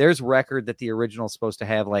 There's record that the original is supposed to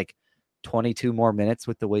have like 22 more minutes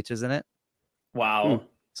with the witches in it. Wow.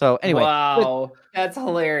 So anyway, that's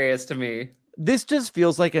hilarious to me. This just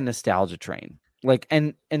feels like a nostalgia train. Like,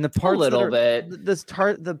 and the parts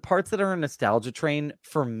the parts that are a nostalgia train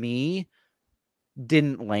for me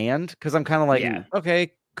didn't land, because I'm kind of like,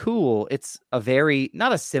 okay, cool. It's a very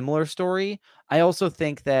not a similar story. I also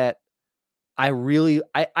think that I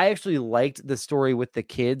actually liked the story with the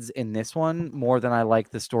kids in this one more than I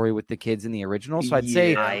liked the story with the kids in the original. So I'd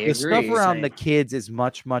say the stuff around the kids is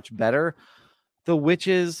much, much better. The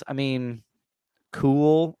witches, I mean,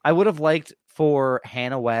 cool. I would have liked for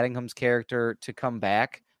Hannah Waddingham's character to come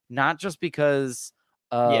back, not just because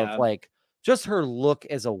of like just her look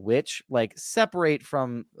as a witch, like separate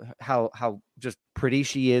from how just pretty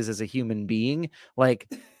she is as a human being.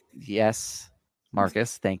 Like, yes,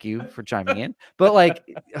 Marcus, thank you for chiming in. But like,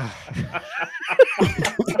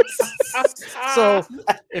 so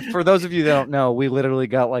if for those of you that don't know, we literally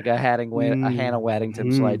got like a Hannah Waddington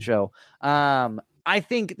slideshow. I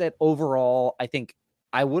think that overall,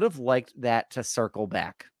 I would have liked that to circle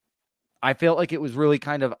back. I felt like it was really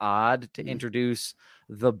kind of odd to introduce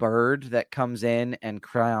the bird that comes in and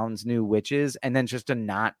crowns new witches and then just to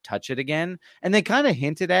not touch it again. And they kind of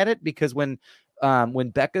hinted at it because when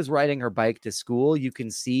Becca's riding her bike to school, you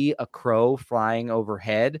can see a crow flying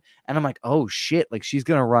overhead. And I'm like, oh shit, like she's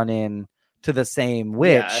going to run in to the same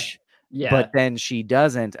witch. Yeah. But then she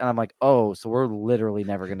doesn't. And I'm like, oh, so we're literally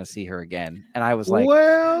never going to see her again. And I was like,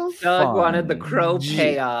 well, Doug wanted the crow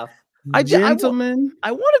payoff. I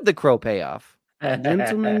wanted the crow payoff.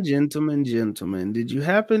 Gentlemen. Did you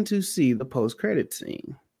happen to see the post-credit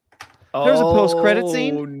scene? There's a post-credit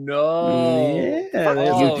scene? Oh, no. Yeah,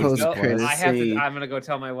 there's a post-credit scene. I'm going to go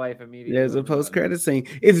tell my wife immediately. There's a post-credit scene.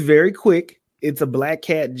 It's very quick. It's a black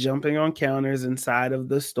cat jumping on counters inside of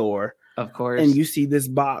the store. Of course. And you see this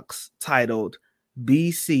box titled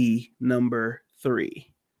BC number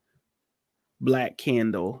 3. Black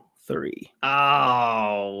Candle 3.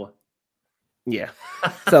 Oh. Yeah.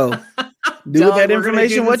 So do with that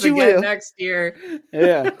information what you will. Next year.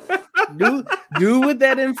 Yeah. Do with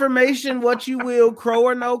that information what you will, crow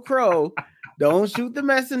or no crow. Don't shoot the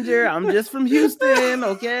messenger. I'm just from Houston,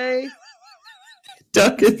 okay?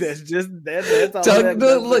 Doug is that's all.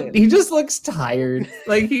 Doug, he just looks tired.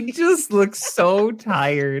 Like he just looks so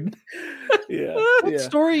tired. Yeah. What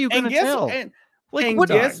story are you gonna tell? You bring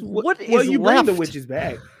the witches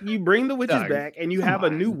back. You bring the witches back, and you have a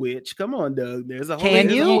new witch. Come on, Doug. There's a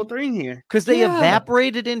whole thing here because they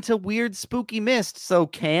evaporated into weird spooky mist. So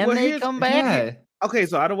they come back? Yeah. Okay,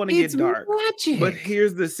 so I don't want to get dark, but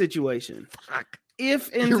here's the situation. If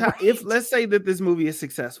let's say that this movie is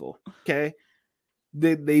successful, okay.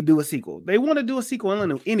 They do a sequel. They want to do a sequel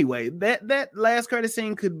anyway. That last credit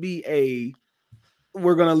scene could be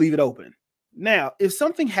we're gonna leave it open. Now, if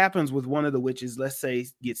something happens with one of the witches, let's say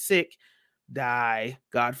get sick, die,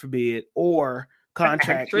 God forbid, or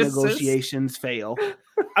contract negotiations fail.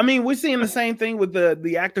 I mean, we're seeing the same thing with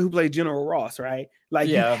the actor who played General Ross, right? Like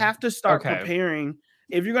you have to start preparing.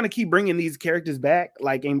 If you're gonna keep bringing these characters back,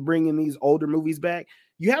 like and bringing these older movies back,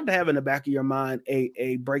 you have to have in the back of your mind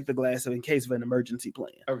a break the glass in case of an emergency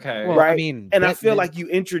plan. Okay. Well, right. I mean, I feel like you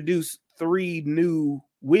introduce 3 new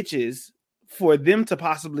witches for them to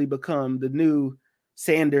possibly become the new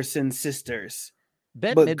Sanderson sisters,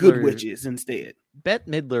 but good witches instead. Bette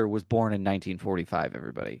Midler was born in 1945,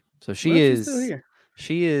 everybody. So she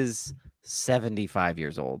is 75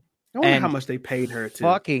 years old. I wonder how much they paid her to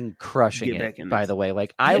fucking crushing it. By the way,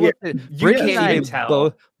 like I looked at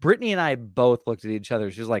Brittany and I both looked at each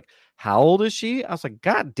other. She was like, how old is she? I was like,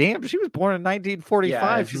 God damn, she was born in 1945.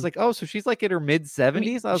 Yeah. She's like, oh, so she's like in her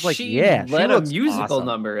mid-70s? I was like, yeah. She led a musical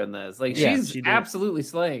number in this. Like, she's absolutely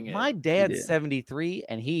slaying it. My dad's 73,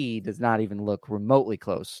 and he does not even look remotely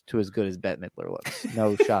close to as good as Bette Midler looks.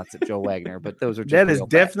 No shots at Joe Wagner, but those are just that is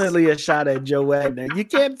definitely a shot at Joe Wagner. You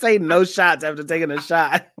can't say no shots after taking a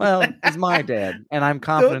shot. Well, he's my dad, and I'm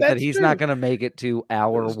confident that he's not going to make it to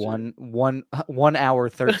hour 1 hour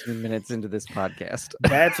 13 minutes into this podcast.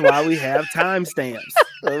 That's why we have timestamps.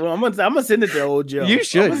 So I'm gonna send it to old Joe. You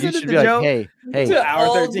should. You should be Joe. Like, hey, to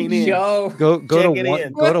hour 13 in. Go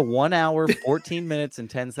to 1 hour 14 minutes and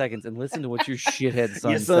 10 seconds and listen to what your shithead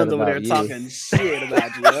son your son's over there talking shit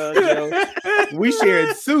about you, Joe. We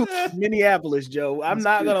shared soup in Minneapolis, Joe. I'm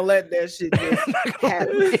not gonna let that shit just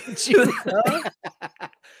happen.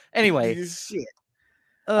 Anyway, shit.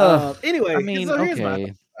 Anyway, I mean, so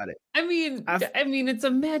okay. I mean, it's a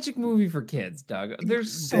magic movie for kids, Doug.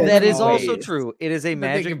 That is also true. It is a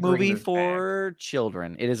magic movie for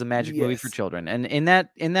children. It is a magic movie for children, and in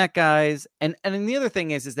that, guys, and the other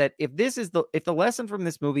thing is that if the lesson from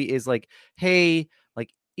this movie is like, hey,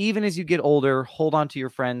 like even as you get older, hold on to your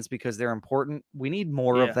friends because they're important. We need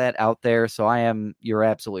more of that out there. So you're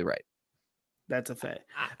absolutely right. That's a fact.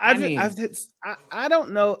 I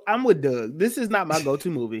don't know. I'm with Doug. This is not my go-to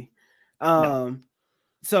movie. No.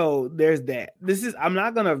 So there's that. I'm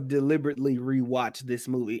not gonna deliberately rewatch this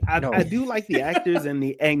movie. I do like the actors and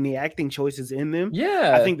the acting choices in them.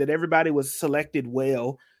 Yeah, I think that everybody was selected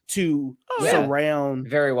well to surround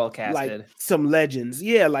very well casted like some legends.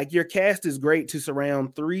 Yeah, like your cast is great to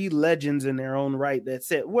surround 3 legends in their own right. That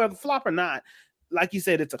said, well, flop or not, like you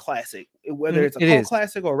said, it's a classic. Whether it's a cult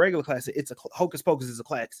classic or a regular classic, it's a Hocus Pocus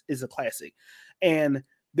is a classic, and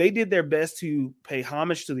they did their best to pay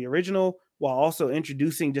homage to the original, while also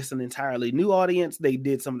introducing just an entirely new audience. They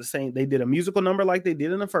did some of the same. They did a musical number like they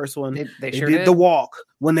did in the first one. They sure did the walk.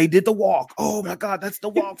 When they did the walk, oh my God, that's the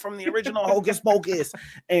walk from the original Hocus Pocus.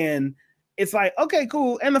 And it's like, okay,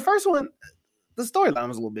 cool. And the first one, the storyline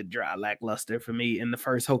was a little bit dry, lackluster for me in the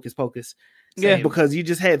first Hocus Pocus. Yeah, because you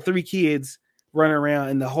just had 3 kids running around,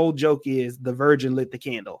 and the whole joke is the Virgin lit the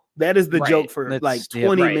candle. That is the joke for like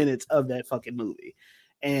 20 minutes of that fucking movie.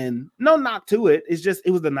 And no knock to it. It's just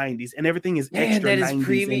it was the 90s, and everything is extra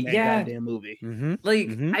 90s in that goddamn movie. Mm-hmm.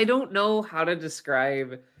 Like I don't know how to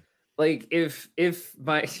describe. Like if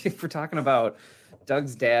we're talking about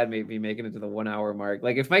Doug's dad maybe making it to the 1 hour mark.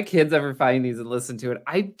 Like if my kids ever find these and listen to it,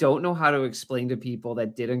 I don't know how to explain to people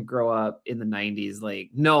that didn't grow up in the 90s.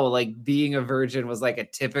 Like no, like being a virgin was like a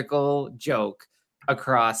typical joke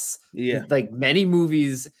across like many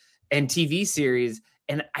movies and TV series,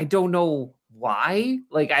 and I don't know why.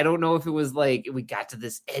 Like I don't know if it was like we got to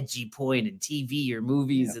this edgy point in TV or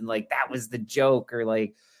movies and like that was the joke, or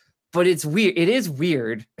like, but it's weird. It is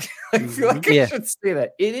weird. I feel like I should say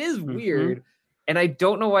that it is weird, and I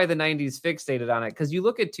don't know why the 90s fixated on it, because you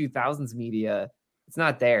look at 2000s media, it's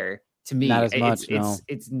not there to me. Not as much,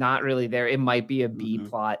 it's not really there. It might be a B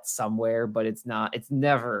plot somewhere, but it's not. It's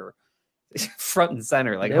never front and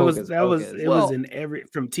center. Like it was in every,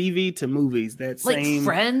 from TV to movies. That same like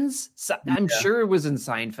Friends. I'm sure it was in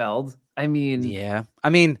Seinfeld. I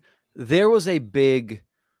mean, there was a big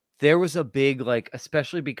like,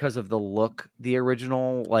 especially because of the look, the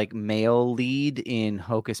original like male lead in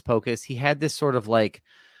Hocus Pocus, he had this sort of like,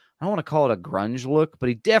 I don't want to call it a grunge look, but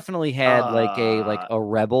he definitely had like a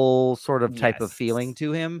rebel sort of type of feeling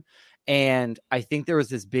to him. And I think there was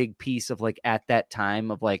this big piece of like at that time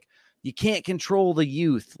of like, you can't control the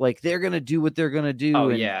youth. Like they're going to do what they're going to do.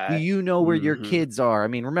 Do you know where your kids are? I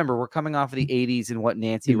mean, remember, we're coming off of the 80s and what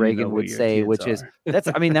Nancy Reagan would say, which is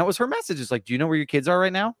that was her message. It's like, do you know where your kids are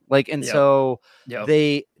right now? Like, and so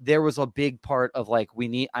there was a big part of like,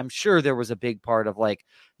 I'm sure there was a big part of like,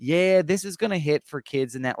 this is going to hit for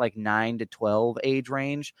kids in that like 9 to 12 age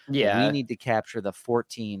range. Yeah. We need to capture the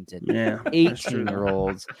 14 to 18 year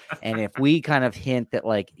olds. And if we kind of hint that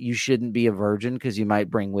like, you shouldn't be a virgin because you might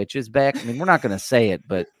bring witches back. I mean, we're not going to say it,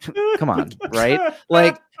 but come on. Right.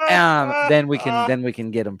 Like, then we can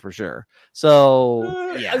get them for sure.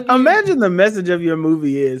 So imagine the message of your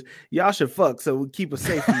movie is y'all should fuck so we keep us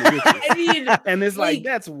safe from the witches. I mean, and it's like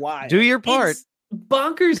that's why. Do your part. It's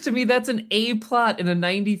bonkers to me. That's an A plot in a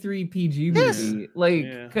 93 PG movie.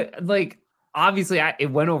 Like obviously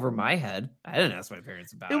it went over my head. I didn't ask my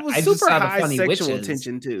parents about it. It was super high sexual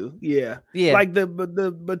attention too. Yeah. Like the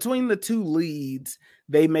between the 2 leads,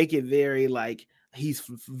 they make it very like he's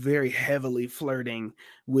very heavily flirting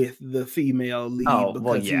with the female lead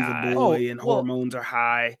because he's a boy and hormones are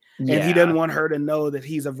high, and he doesn't want her to know that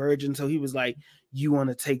he's a virgin. So he was like, you want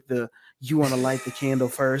to light the candle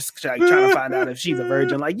first, trying to find out if she's a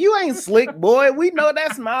virgin. Like, you ain't slick, boy. We know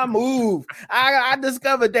that's my move. I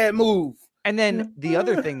discovered that move. And then the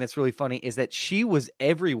other thing that's really funny is that she was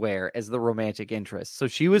everywhere as the romantic interest. So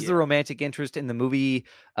she was the romantic interest in the movie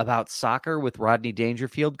about soccer with Rodney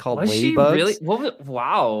Dangerfield called Ladybugs. Really?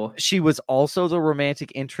 Wow. She was also the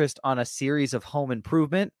romantic interest on a series of Home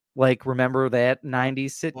Improvement. Like, remember that 90s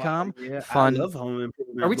sitcom? Well, yeah, fun. I love Home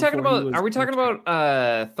Improvement. Are we talking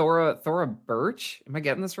about Thora Birch? Am I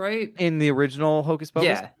getting this right? In the original Hocus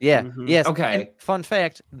Pocus? Yeah. Mm-hmm. Yes. Okay. And fun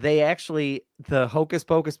fact, the Hocus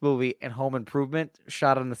Pocus movie and Home Improvement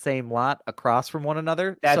shot on the same lot across from one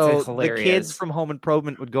another. That's hilarious. The kids from Home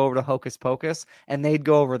Improvement would go over to Hocus Pocus and they'd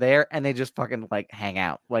go over there and they just fucking like hang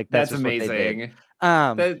out. Like that's amazing.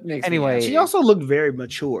 That makes anyway, she also looked very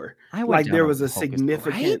mature. Like there was a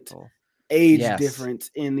significant age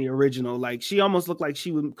difference in the original. Like she almost looked like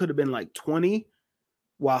she could have been like 20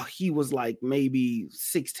 while he was like maybe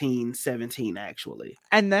 16, 17 actually.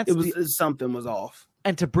 And that's something was off.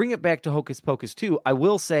 And to bring it back to Hocus Pocus 2, I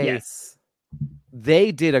will say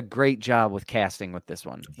they did a great job with casting with this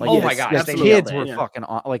one. Like, my God, the kids were fucking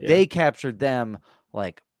like they captured them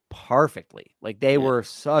like perfectly. Like they were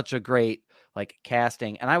such a great like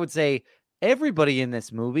casting, and I would say everybody in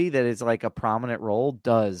this movie that is like a prominent role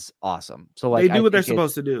does awesome. So like they do what they're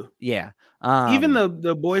supposed to do. Yeah. Even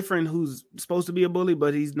the boyfriend who's supposed to be a bully,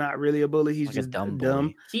 but he's not really a bully. He's like just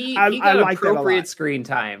dumb. He got appropriate screen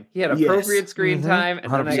time. He had appropriate screen time,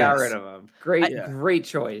 and then I got rid of him. Great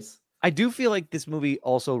choice. I do feel like this movie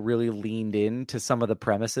also really leaned into some of the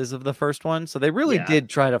premises of the first one. So they really did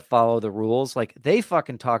try to follow the rules. Like they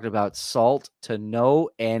fucking talked about salt to no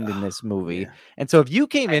end in this movie. Yeah. And so if you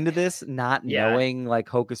came into this not knowing like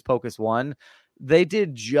Hocus Pocus 1, they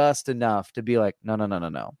did just enough to be like, no.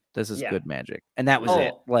 This is good magic. And that was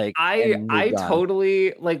it. Like I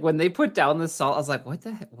totally like when they put down the salt, I was like, what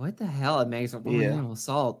the hell? It makes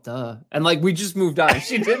salt, duh. And like we just moved on.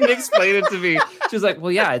 She didn't explain it to me. She was like,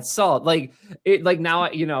 well, yeah, it's salt. Like it like now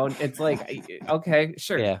it's like okay,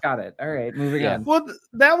 sure, got it. All right, moving on. Well,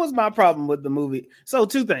 that was my problem with the movie. So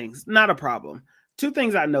two things, not a problem. Two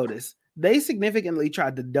things I noticed. They significantly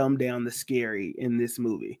tried to dumb down the scary in this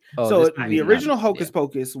movie. The original Hocus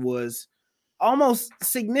Pocus was almost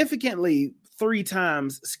significantly 3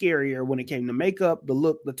 times scarier when it came to makeup, the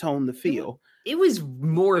look, the tone, the feel. It was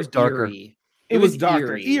more darker. Eerie. It was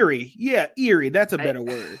darker. Eerie. Yeah, eerie. That's a better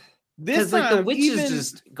word. This time, like the witches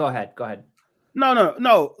just go ahead.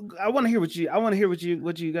 No. I want to hear what you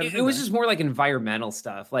got. It was just more like environmental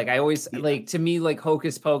stuff. Like I always like to me, like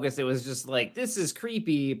Hocus Pocus, it was just like this is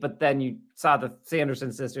creepy, but then you saw the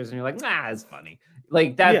Sanderson sisters and you're like, nah, it's funny.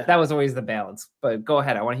 Like that was always the balance. But go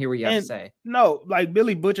ahead. I want to hear what you have to say. No, like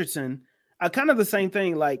Billy Butcherson, kind of the same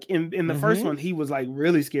thing. Like in the first one, he was like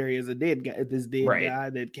really scary as a dead guy, guy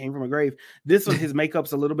that came from a grave. This one, his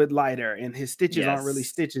makeup's a little bit lighter and his stitches aren't really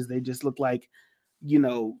stitches. They just look like,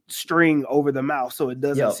 string over the mouth. So it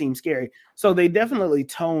doesn't seem scary. So they definitely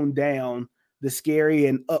toned down the scary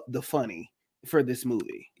and up the funny for this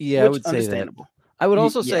movie. Yeah, I would say that. I would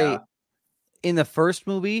also say in the first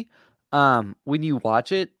movie, when you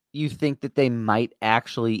watch it, you think that they might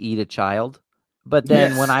actually eat a child. But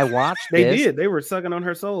then when I watched did. They were sucking on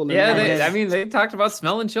her soul. Yeah, they talked about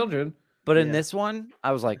smelling children. But in this one,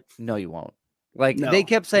 I was like, no, you won't. Like they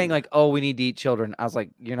kept saying like, oh, we need to eat children. I was like,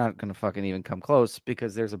 you're not going to fucking even come close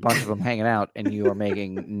because there's a bunch of them hanging out and you are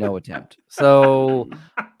making no attempt. So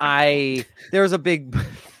there was a big...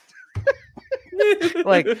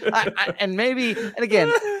 like maybe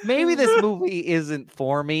this movie isn't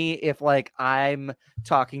for me if like I'm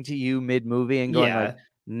talking to you mid-movie and going like,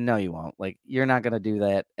 no, you won't. Like you're not going to do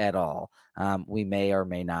that at all. We may or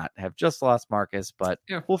may not have just lost Marcus, but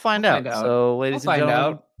we'll find out. So ladies and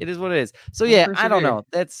gentlemen, it is what it is. So I don't know.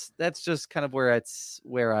 That's just kind of where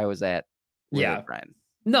I was at. Brian.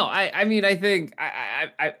 No, I mean, I think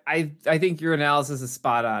I think your analysis is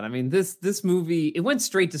spot on. I mean, this movie, it went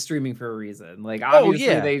straight to streaming for a reason. Like,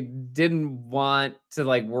 obviously, they didn't want to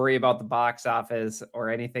like worry about the box office or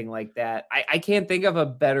anything like that. I can't think of a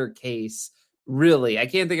better case. Really, I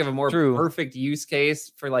can't think of a more perfect use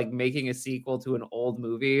case for like making a sequel to an old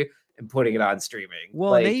movie and putting it on streaming.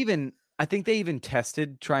 Well, like, I think they even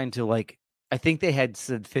tested trying to like. I think they had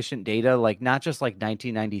sufficient data, like not just like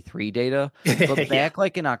 1993 data, but back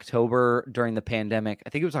like in October during the pandemic, I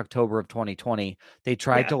think it was October of 2020, they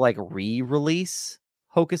tried to like re-release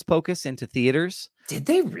Hocus Pocus into theaters. Did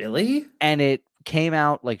they really? And it came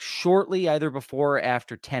out like shortly either before or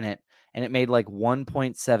after Tenet, and it made like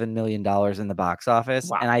 $1.7 million in the box office.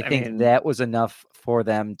 Wow. And I think that was enough for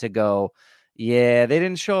them to go, yeah, they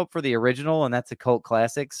didn't show up for the original, and that's a cult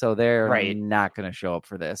classic, so they're not going to show up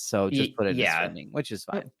for this. So just put it in streaming, which is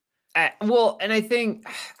fine. Well, and I think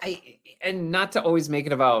and not to always make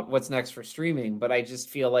it about what's next for streaming, but I just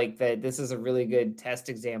feel like that this is a really good test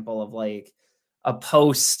example of like a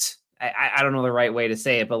post. I don't know the right way to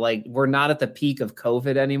say it, but like we're not at the peak of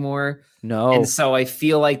COVID anymore. No. And so I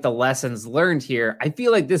feel like the lessons learned here, I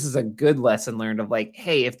feel like this is a good lesson learned of like,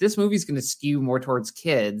 hey, if this movie's going to skew more towards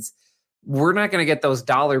kids, we're not going to get those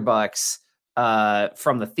 $bucks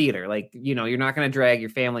from the theater. Like, you know, you're not going to drag your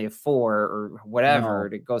family of 4 or whatever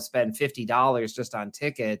to go spend $50 just on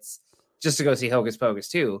tickets just to go see Hocus Pocus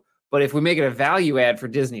 2. But if we make it a value add for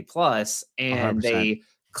Disney Plus and 100%. They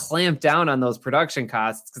clamp down on those production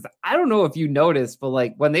costs, because I don't know if you noticed, but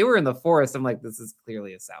like when they were in the forest, I'm like, this is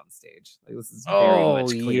clearly a soundstage. Like this is very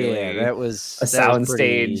much clearly that was a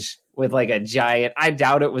soundstage with like a giant. I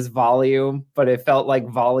doubt it was volume, but it felt like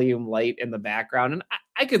volume light in the background, and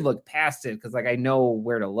I could look past it because like I know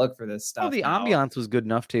where to look for this stuff. Well, the ambiance was good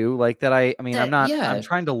enough too. Like that, I mean, I'm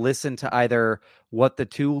trying to listen to either what the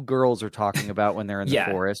two girls are talking about when they're in the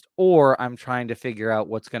forest, or I'm trying to figure out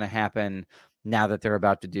what's going to happen now that they're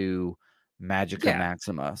about to do Magica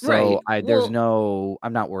Maxima. So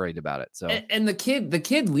I'm not worried about it. So and the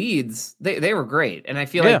kid leads, they were great. And I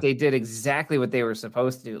feel like they did exactly what they were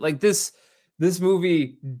supposed to do. Like this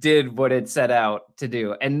movie did what it set out to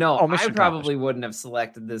do. And I probably wouldn't have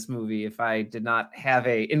selected this movie if I did not have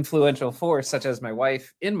a influential force such as my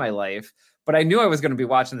wife in my life, but I knew I was going to be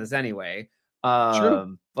watching this anyway.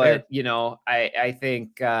 True. But you know, I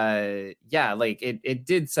think like it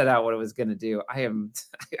did set out what it was going to do. I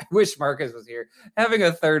wish Marcus was here. Having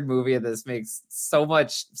a third movie of this makes so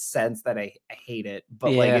much sense that I hate it,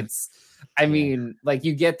 but like I mean, like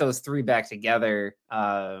you get those 3 back together.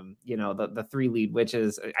 You know, the 3 lead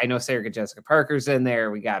witches. I know Sarah Jessica Parker's in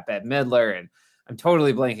there. We got Bette Midler, and I'm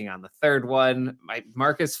totally blanking on the third one.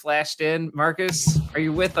 Marcus flashed in. Marcus, are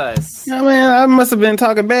you with us? Yeah, man, I must have been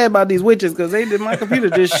talking bad about these witches because my computer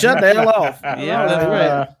just shut the hell off. Yeah, that's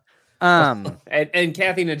right. And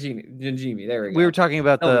Kathy Najimy. There we go. We were talking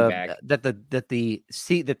about that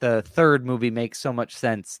the third movie makes so much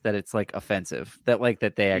sense that it's like offensive.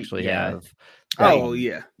 That they actually have.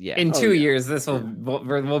 Yeah. In 2 years, this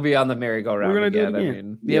we'll be on the merry-go-round. We're gonna do it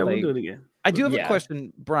again. We'll do it again. I do have a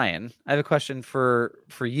question, Brian. I have a question for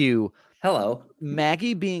you. Hello.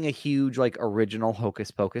 Maggie being a huge like original Hocus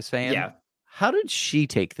Pocus fan. Yeah. How did she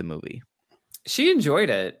take the movie? She enjoyed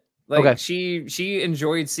it. Like she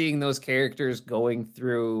enjoyed seeing those characters going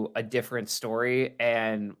through a different story.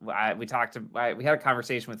 And we had a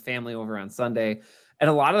conversation with family over on Sunday. And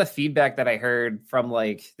a lot of the feedback that I heard from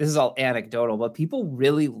like, this is all anecdotal, but people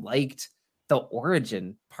really liked the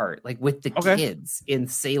origin part, like with the kids in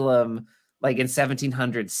Salem, like in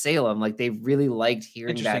 1700 Salem, like they really liked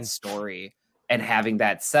hearing that story and having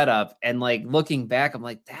that setup. And like looking back, I'm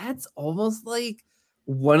like, that's almost like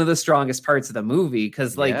one of the strongest parts of the movie.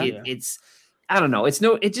 Cause like it's, I don't know.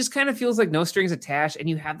 It just kind of feels like no strings attached. And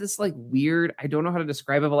you have this like weird, I don't know how to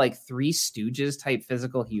describe it, but like Three Stooges type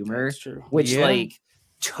physical humor, which like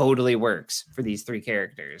totally works for these 3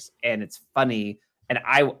 characters. And it's funny. And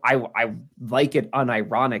I like it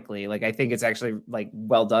unironically. Like I think it's actually like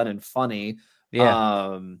well done and funny.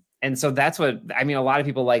 Yeah. And so that's what I mean. A lot of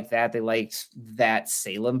people like that. They liked that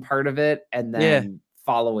Salem part of it, and then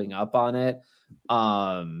following up on it.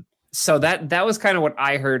 So that was kind of what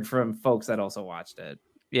I heard from folks that also watched it.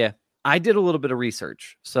 Yeah. I did a little bit of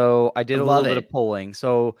research. So I did a little bit of polling.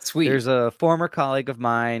 So there's a former colleague of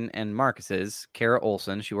mine and Marcus's, Kara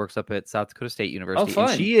Olson. She works up at South Dakota State University. And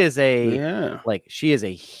she is she is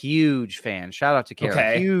a huge fan. Shout out to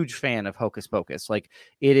Kara. Huge fan of Hocus Pocus. Like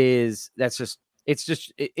it's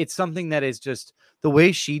something that is just the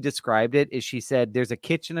way she described it is she said there's a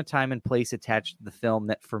kitchen, a time and place attached to the film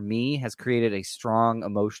that for me has created a strong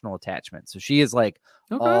emotional attachment. So she is like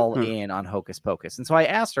all in on Hocus Pocus. And so I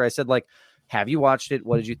asked her, I said, like, have you watched it?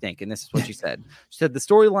 What did you think? And this is what she said. She said the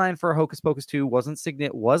storyline for Hocus Pocus 2 wasn't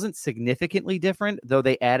significantly different, though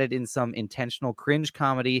they added in some intentional cringe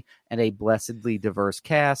comedy and a blessedly diverse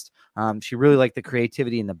cast. She really liked the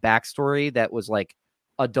creativity in the backstory that was like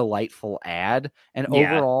a delightful ad. And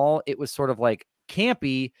overall, it was sort of like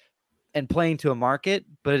campy and playing to a market,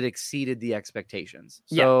 but it exceeded the expectations.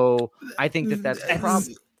 So I think that's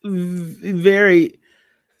probably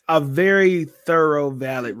a very thorough,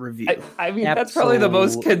 valid review. I mean, that's probably the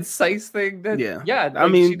most concise thing. Like I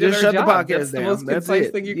mean, just shut the podcast down. That's the most concise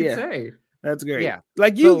thing you can say. That's great. Yeah,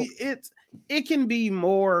 like it can be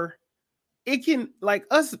more. It can, like,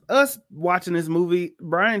 us watching this movie.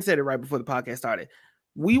 Brian said it right before the podcast started.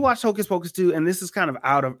 We watched Hocus Pocus 2, and this is kind of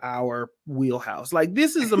out of our wheelhouse. Like,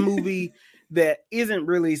 this is a movie that isn't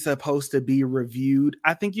really supposed to be reviewed.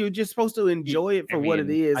 I think you're just supposed to enjoy it for what it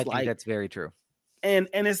is. I think that's very true. And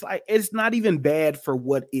it's like, it's not even bad for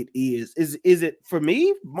what it is. Is it for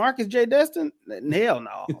me, Marcus J. Destin? Hell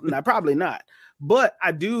no, probably not. But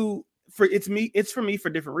I do. It's for me for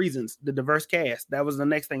different reasons. The diverse cast. That was the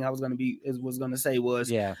next thing I was going to say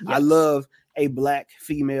was, I love a Black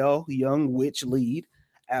female young witch lead.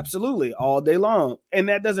 Absolutely, all day long. And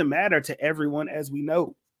that doesn't matter to everyone, as we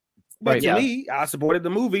know. But to me, I supported the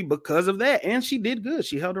movie because of that. And she did good.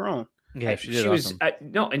 She held her own. Yeah, she awesome.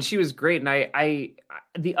 And she was great. And I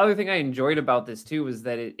the other thing I enjoyed about this too was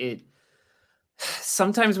that it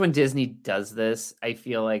sometimes when Disney does this, I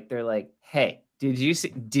feel like they're like, hey, did you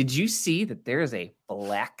see that there is a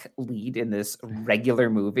Black lead in this regular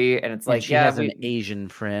movie? And it's like, she has an Asian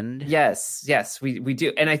friend. Yes, we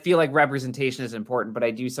do. And I feel like representation is important, but I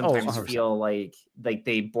do sometimes feel like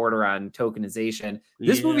they border on tokenization.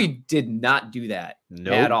 This movie did not do that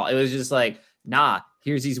at all. It was just like, nah,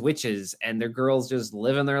 here's these witches and their girls just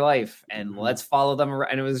living their life and let's follow them around.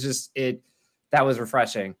 And it was just that was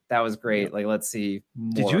refreshing. That was great. Like, let's see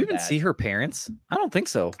more. Did you even see her parents? I don't think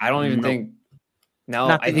so. I don't even think.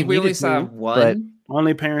 No, I think we only saw one.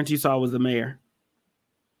 Only parent you saw was the mayor.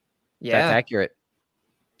 Yeah, that's accurate.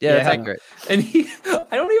 Yeah, that's accurate. And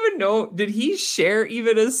I don't even know, did he share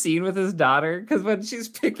even a scene with his daughter? Because when she's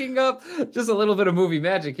picking up, just a little bit of movie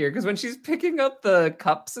magic here, because when she's picking up the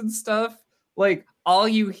cups and stuff, like, all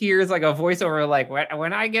you hear is like a voiceover, like,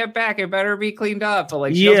 when I get back, it better be cleaned up. But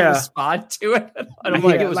like, she doesn't respond to it. And I'm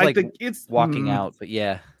like, it was like it's walking out, but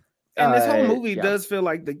yeah. And this whole movie does feel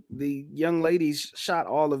like the young ladies shot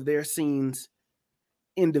all of their scenes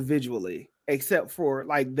individually, except for,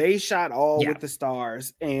 like, they shot all with the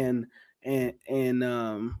stars and God,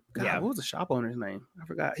 what was the shop owner's name? I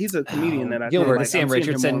forgot. He's a comedian that I Gilbert, like, Sam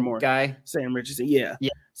Richardson guy. Sam Richardson, yeah.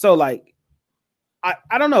 So like,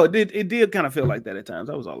 I don't know. It did kind of feel like that at times.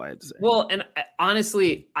 That was all I had to say. Well, and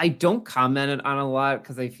honestly, I don't comment on a lot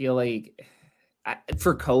because I feel like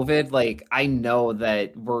for COVID, like, I know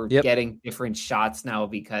that we're getting different shots now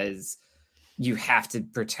because you have to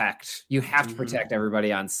protect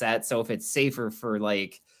everybody on set. So if it's safer for,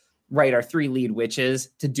 like, our 3 lead witches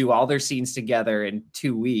to do all their scenes together in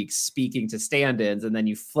 2 weeks, speaking to stand-ins, and then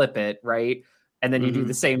you flip it, right? And then you do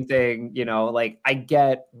the same thing, you know, like, I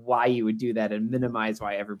get why you would do that and minimize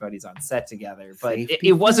why everybody's on set together. But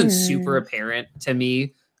it wasn't super apparent to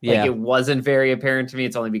me. Like, it wasn't very apparent to me.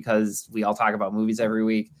 It's only because we all talk about movies every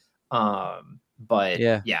week. But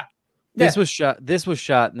this was shot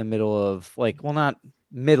in the middle of, like, well, not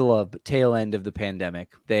middle of, but tail end of the pandemic.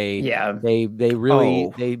 They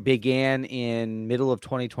began in middle of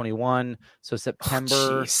 2021. So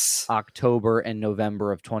September, October, and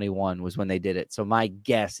November of 21 was when they did it. So my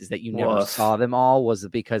guess is that you never saw them all. Was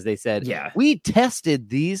it because they said, we tested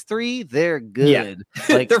these 3, they're good.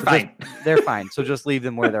 Like, they're fine. They're fine. So just leave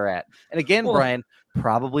them where they're at. And again, Brian,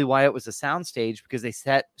 probably why it was a soundstage, because they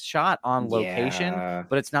shot on location,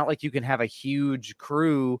 but it's not like you can have a huge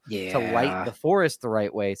crew to light the forest the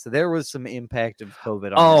right way. So there was some impact of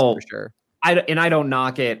COVID on this for sure. I don't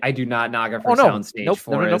knock it. I do not knock it for soundstage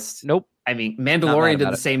forest. Nope. I mean, Mandalorian did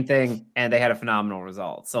the same thing, and they had a phenomenal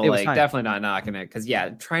result. So, like, definitely not knocking it, because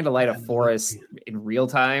trying to light a forest in real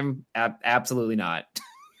time, absolutely not.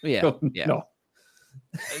 No.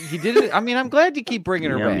 He did it. I mean, I'm glad you keep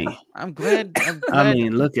bringing her back. I'm glad. I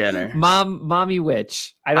mean, look at her, Mommy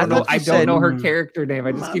Witch. I don't know her character name.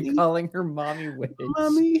 I just keep calling her Mommy Witch.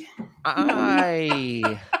 Mommy.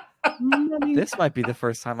 This might be the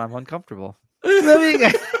first time I'm uncomfortable.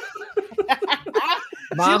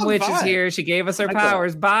 Mom Witch is here. She gave us her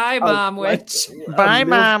powers. Bye, Mom Witch. Bye,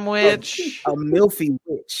 Mom Witch. A milfy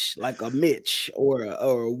witch, like a Mitch or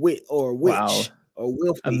a witch. Wow. A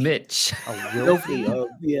wilfy. A Mitch. A wilfy. A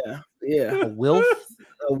wilf.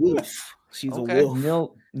 A wolf. She's a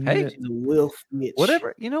wolf. Hey, she's a wolf Mitch.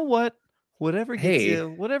 Whatever. You know what? Whatever gets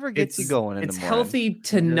you going in the morning. It's healthy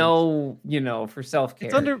to know, for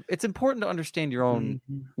self-care. It's important to understand your own.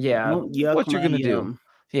 What you're gonna do.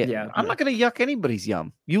 Yeah. I'm not gonna yuck anybody's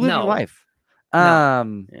yum. You live your life.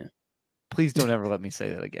 Please don't ever let me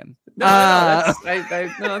say that again. No,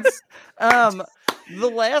 the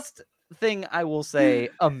last thing I will say,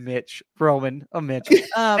 I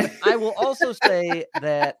will also say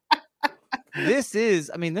that this is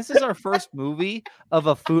our first movie of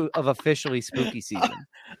officially spooky season.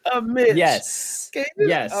 Yes.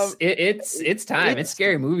 It's time. It's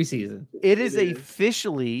scary movie season. It is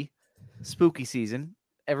officially spooky season.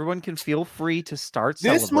 Everyone can feel free to start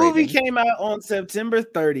This movie came out on September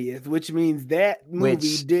 30th, which means that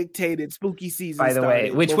movie dictated spooky season. By the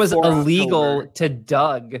way, which was illegal October. To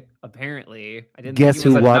Doug, apparently. I didn't guess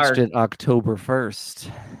who watched it October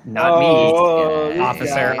 1st? Not me,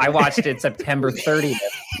 officer. I watched it September 30th.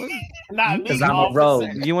 Not me, because I'm a rogue.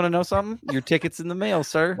 You want to know something? Your ticket's in the mail,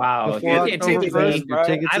 sir. Wow. Your ticket's in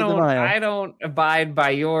the mail. I don't abide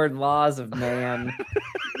by your laws of man.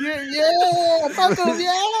 Fuck them,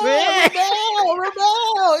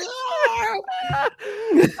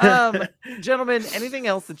 rebel. Gentlemen, anything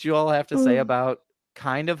else that you all have to say about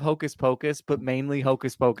kind of Hocus Pocus, but mainly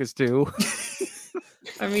Hocus Pocus 2?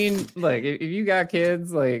 I mean, like, if you got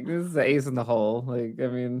kids, like, this is the ace in the hole. Like, I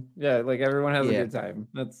mean, yeah, like, everyone has a good time.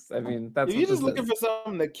 That's if you're just looking for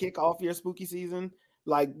something to kick off your spooky season,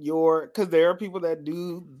 like because there are people that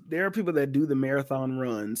do the marathon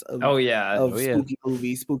runs of spooky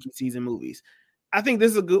movies, spooky season movies. I think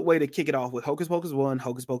this is a good way to kick it off with Hocus Pocus 1,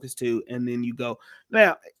 Hocus Pocus 2, and then you go.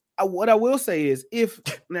 Now, what I will say is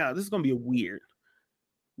now this is going to be weird.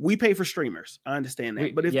 We pay for streamers. I understand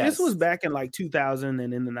that. But if this was back in like 2000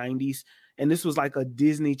 and in the 90s, and this was like a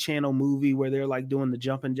Disney Channel movie where they're like doing the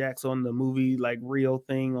jumping jacks on the movie, like real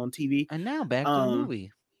thing on TV. And now back to the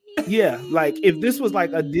movie. Yeah. Like if this was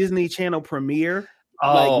like a Disney Channel premiere,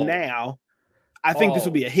 like now, I think this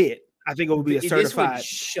would be a hit. I think it would be a certified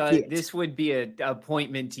this would be a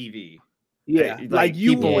appointment TV. Yeah. Like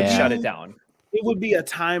people would shut it down. It would be a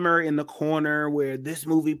timer in the corner where this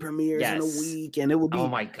movie premieres in a week, and it would be. Oh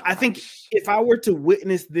my god! I think if I were to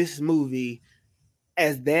witness this movie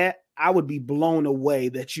as that, I would be blown away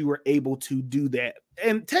that you were able to do that.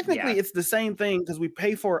 And technically, it's the same thing because we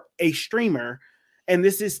pay for a streamer, and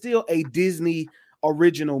this is still a Disney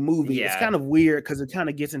original movie. Yeah. It's kind of weird because it kind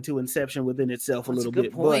of gets into Inception within itself a little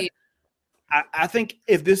bit. Point. But I think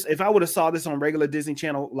if I would have saw this on regular Disney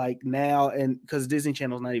Channel like now, and because Disney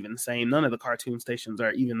Channel is not even the same, none of the cartoon stations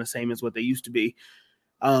are even the same as what they used to be.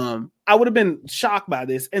 I would have been shocked by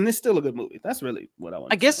this, and it's still a good movie. That's really what I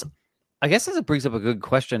want. I guess this brings up a good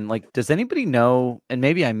question. Like, does anybody know? And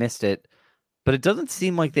maybe I missed it, but it doesn't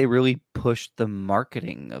seem like they really pushed the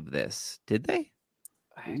marketing of this, did they?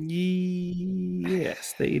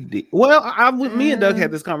 Yes, they did. Well, me and Doug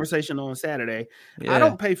had this conversation on Saturday. Yeah. I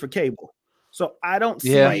don't pay for cable. So I don't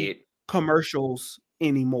see commercials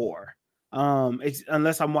anymore,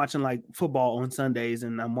 unless I'm watching like football on Sundays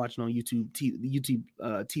and I'm watching on YouTube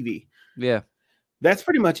TV. Yeah, that's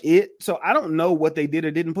pretty much it. So I don't know what they did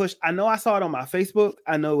or didn't push. I know I saw it on my Facebook.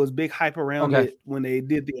 I know it was big hype around it when they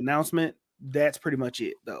did the announcement. That's pretty much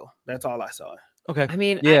it, though. That's all I saw. Okay. I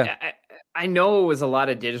mean, I know it was a lot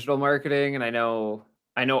of digital marketing, and I know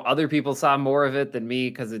other people saw more of it than me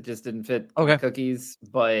because it just didn't fit cookies.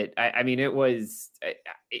 But I mean, it was.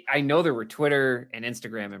 I know there were Twitter and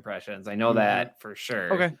Instagram impressions. I know that for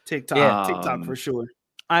sure. Okay, TikTok for sure.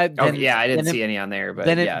 I didn't see any on there. But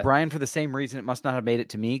then Brian, for the same reason, it must not have made it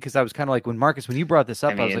to me because I was kind of like when you brought this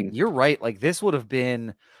up, I was like, you're right. Like this would have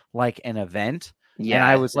been like an event. Yeah, and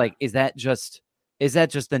I was like, is that just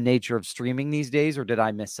the nature of streaming these days, or did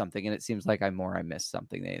I miss something? And it seems like I missed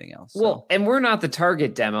something than anything else. So. Well, and we're not the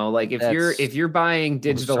target demo. Like if you're buying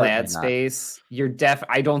digital ad space,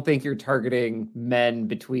 I don't think you're targeting men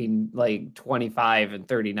between like 25 and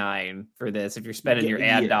 39 for this. If you're spending your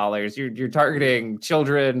ad dollars, you're targeting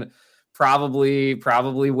children, probably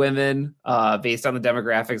women, based on the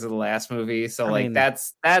demographics of the last movie. So I mean,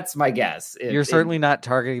 that's my guess. You're certainly not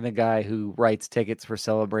targeting the guy who writes tickets for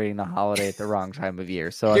celebrating the holiday at the wrong time of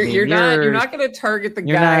year. So you're not going to target the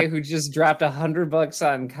guy who just dropped $100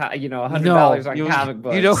 on $100 on comic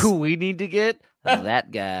books. You know who we need to get?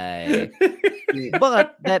 That guy.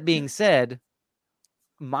 But that being said,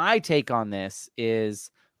 my take on this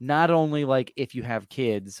is not only like if you have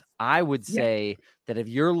kids, I would say that if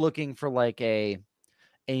you're looking for like a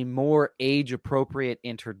more age appropriate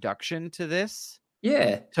introduction to this,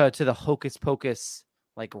 to the Hocus Pocus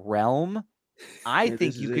like realm, I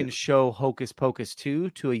think you can show Hocus Pocus 2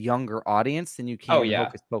 to a younger audience than you can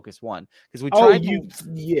Hocus Pocus 1 because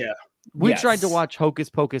we tried to watch Hocus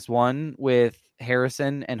Pocus 1 with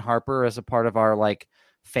Harrison and Harper as a part of our like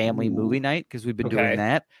family movie night because we've been doing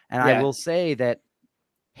that, and I will say that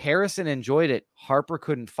Harrison enjoyed it. Harper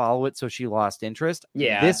couldn't follow it, so she lost interest.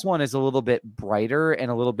 Yeah. This one is a little bit brighter and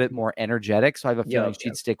a little bit more energetic, so I have a feeling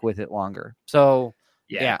she'd stick with it longer. So,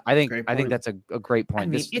 I think that's a great point. I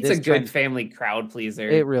mean, it's a good family crowd pleaser.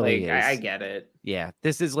 It really is. I get it. Yeah.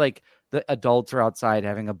 This is like the adults are outside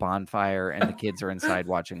having a bonfire and the kids are inside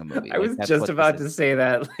watching a movie. I was just about to say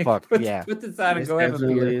that. Like, put this on and go have a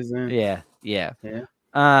beer. Yeah.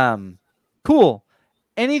 Cool.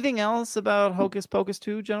 Anything else about Hocus Pocus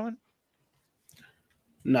 2, gentlemen?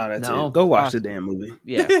 No, that's it. Go watch the damn movie.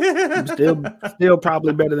 Yeah, still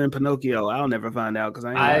probably better than Pinocchio. I'll never find out because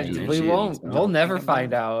we won't. So. We'll never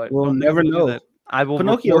find out. We'll never know.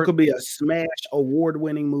 Pinocchio could be a smash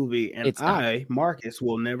award-winning movie, and Marcus,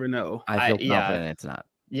 will never know. I feel confident it's not.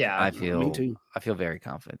 Yeah, me too. I feel very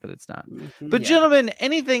confident that it's not. But gentlemen,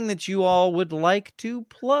 anything that you all would like to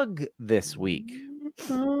plug this week?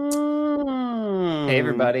 Hey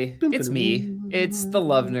everybody, it's me. It's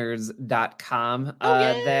thelovenerds.com.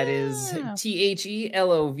 That is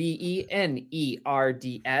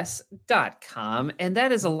TheLovenerds.com. And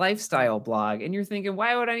that is a lifestyle blog. And you're thinking,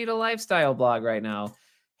 why would I need a lifestyle blog right now?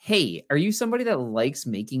 Hey, are you somebody that likes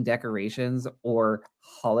making decorations or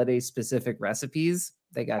holiday specific recipes?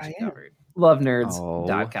 They got you covered.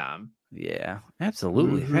 Lovenerds.com. Yeah,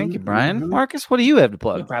 absolutely. Thank you, Brian. Marcus, what do you have to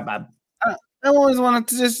plug? No problem. I always wanted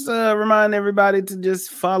to just remind everybody to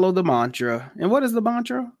just follow the mantra. And what is the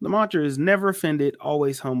mantra? The mantra is never offended,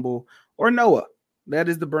 always humble, or Noah. That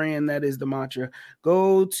is the brand. That is the mantra.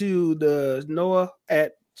 Go to the Noah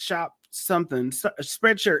at shop something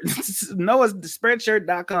spreadshirt Noah's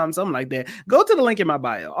spreadshirt.com, something like that. Go to the link in my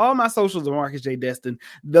bio. All my socials are Marcus J. Destin.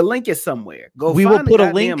 The link is somewhere. We will put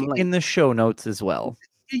a link in the show notes as well.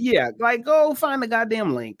 Yeah, like go find the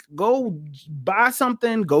goddamn link. Go buy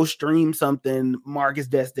something. Go stream something. Marcus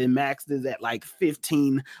Destin Max is at like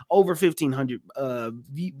over 1,500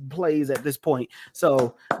 plays at this point.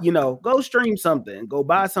 So go stream something. Go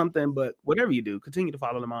buy something. But whatever you do, continue to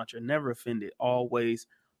follow the mantra. Never offended. Always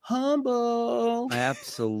humble.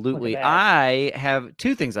 Absolutely. I have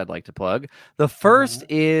two things I'd like to plug. The first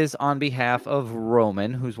is on behalf of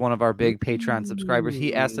Roman, who's one of our big Patreon subscribers.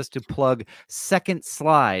 He asked us to plug Second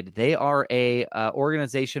Slide. They are a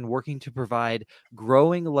organization working to provide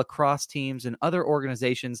growing lacrosse teams and other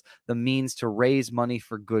organizations the means to raise money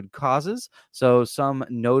for good causes. So some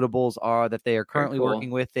notables are that they are currently working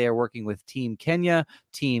with. They are working with Team Kenya,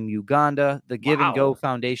 Team Uganda, the Give and Go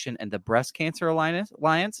Foundation, and the Breast Cancer Alliance.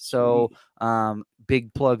 So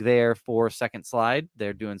big plug there for Second Slide.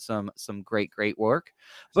 They're doing some great work.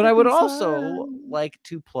 But I would also like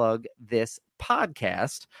to plug this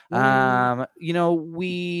podcast. We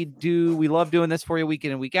love doing this for you week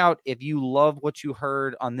in and week out. If you love what you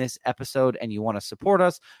heard on this episode and you want to support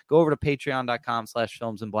us, go over to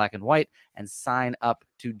patreon.com/filmsinblackandwhite and sign up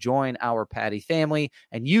to join our Patty family.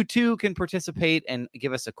 And you too can participate and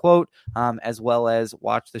give us a quote, as well as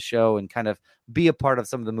watch the show and kind of be a part of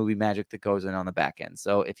some of the movie magic that goes in on the back end.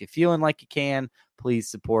 So if you're feeling like you can, please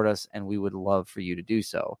support us, and we would love for you to do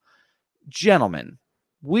so. Gentlemen,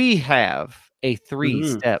 we have a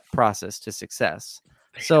 3-step process to success.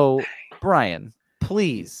 So, Brian,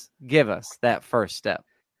 please give us that first step.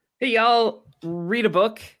 Hey, y'all, read a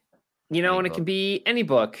book, and it can be any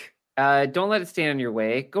book. Don't let it stand in your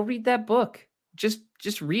way. Go read that book. Just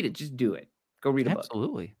read it. Just do it. Go read a book.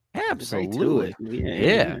 Absolutely.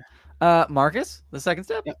 Yeah. Marcus, the second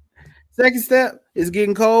step? Yep. Second step is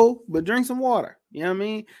getting cold, but drink some water. You know what I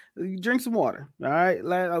mean? Drink some water. All right.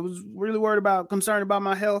 I was really concerned about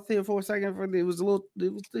my health here for a second. It was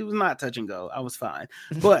not touch and go. I was fine.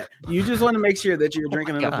 But you just want to make sure that you're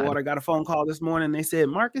drinking enough water. Got a phone call this morning. They said,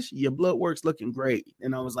 Marcus, your blood work's looking great.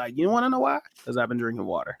 And I was like, you want to know why? Because I've been drinking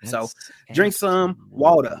water. So drink some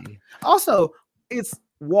water. Also, it's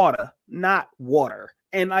water, not water.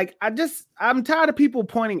 And I'm tired of people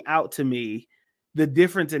pointing out to me the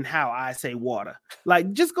difference in how I say water.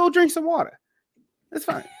 Like, just go drink some water. That's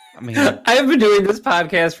fine. I mean, I've been doing this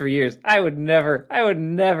podcast for years. I would never do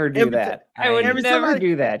that. I would never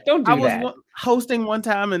do that. Don't do that. I was hosting one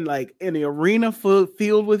time in the arena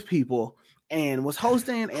filled with people, and was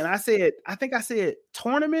hosting, and I think I said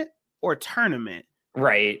tournament or tournament.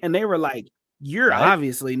 Right. And they were like, you're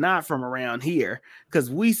obviously not from around here,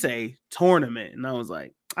 because we say tournament. And I was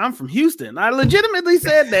like, I'm from Houston. I legitimately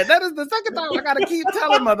said that. That is the second time I got to keep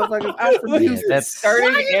telling motherfuckers I'm from Houston. That's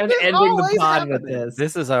starting and ending the pod with this.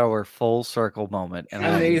 This is our full circle moment. And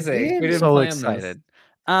amazing. I'm so excited.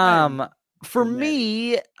 For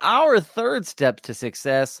me, our third step to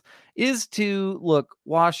success is to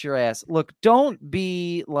wash your ass. Look, don't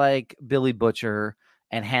be like Billy Butcher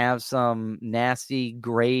and have some nasty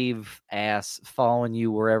grave ass following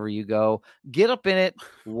you wherever you go. Get up in it,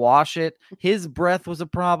 wash it. His breath was a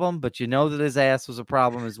problem, but you know that his ass was a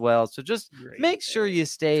problem as well. So just make sure you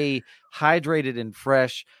stay hydrated and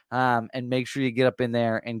fresh, and make sure you get up in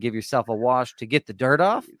there and give yourself a wash to get the dirt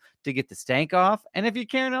off, to get the stank off. And if you're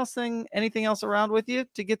carrying anything else around with you,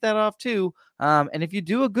 to get that off too. And if you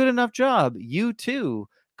do a good enough job, you too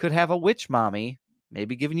could have a witch mommy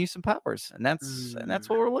maybe giving you some powers, and that's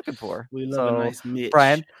what we're looking for. We love a nice Mitch.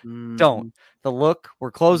 Brian, don't. The look,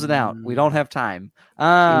 we're closing out. We don't have time.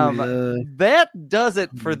 That does it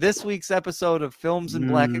for this week's episode of Films in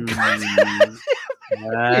Black and White.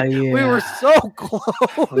 We were so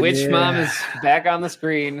close. Witch Mom is back on the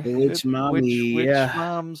screen. Witch Mommy, Witch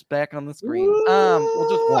Mom's back on the screen. We'll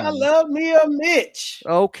just I love me a Mitch.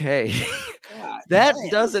 Okay. That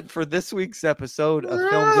does it for this week's episode of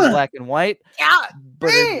Films in Black and White.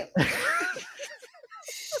 But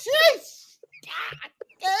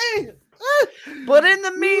but in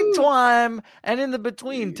the meantime, and in the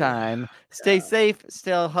between time, stay safe,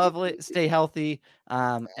 stay healthy,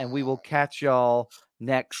 and we will catch y'all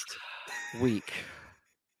next week.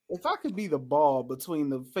 If I could be the ball between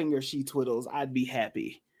the finger she twiddles, I'd be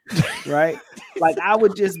happy. Right? Like I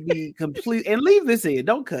would just be complete and leave this in.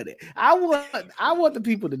 Don't cut it. I want the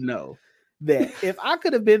people to know that if I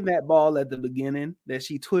could have been that ball at the beginning that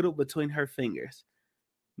she twiddled between her fingers,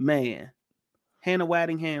 man, Hannah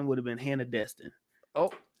Waddingham would have been Hannah Destin.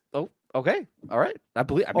 Oh, okay. All right. I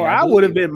believe I would have been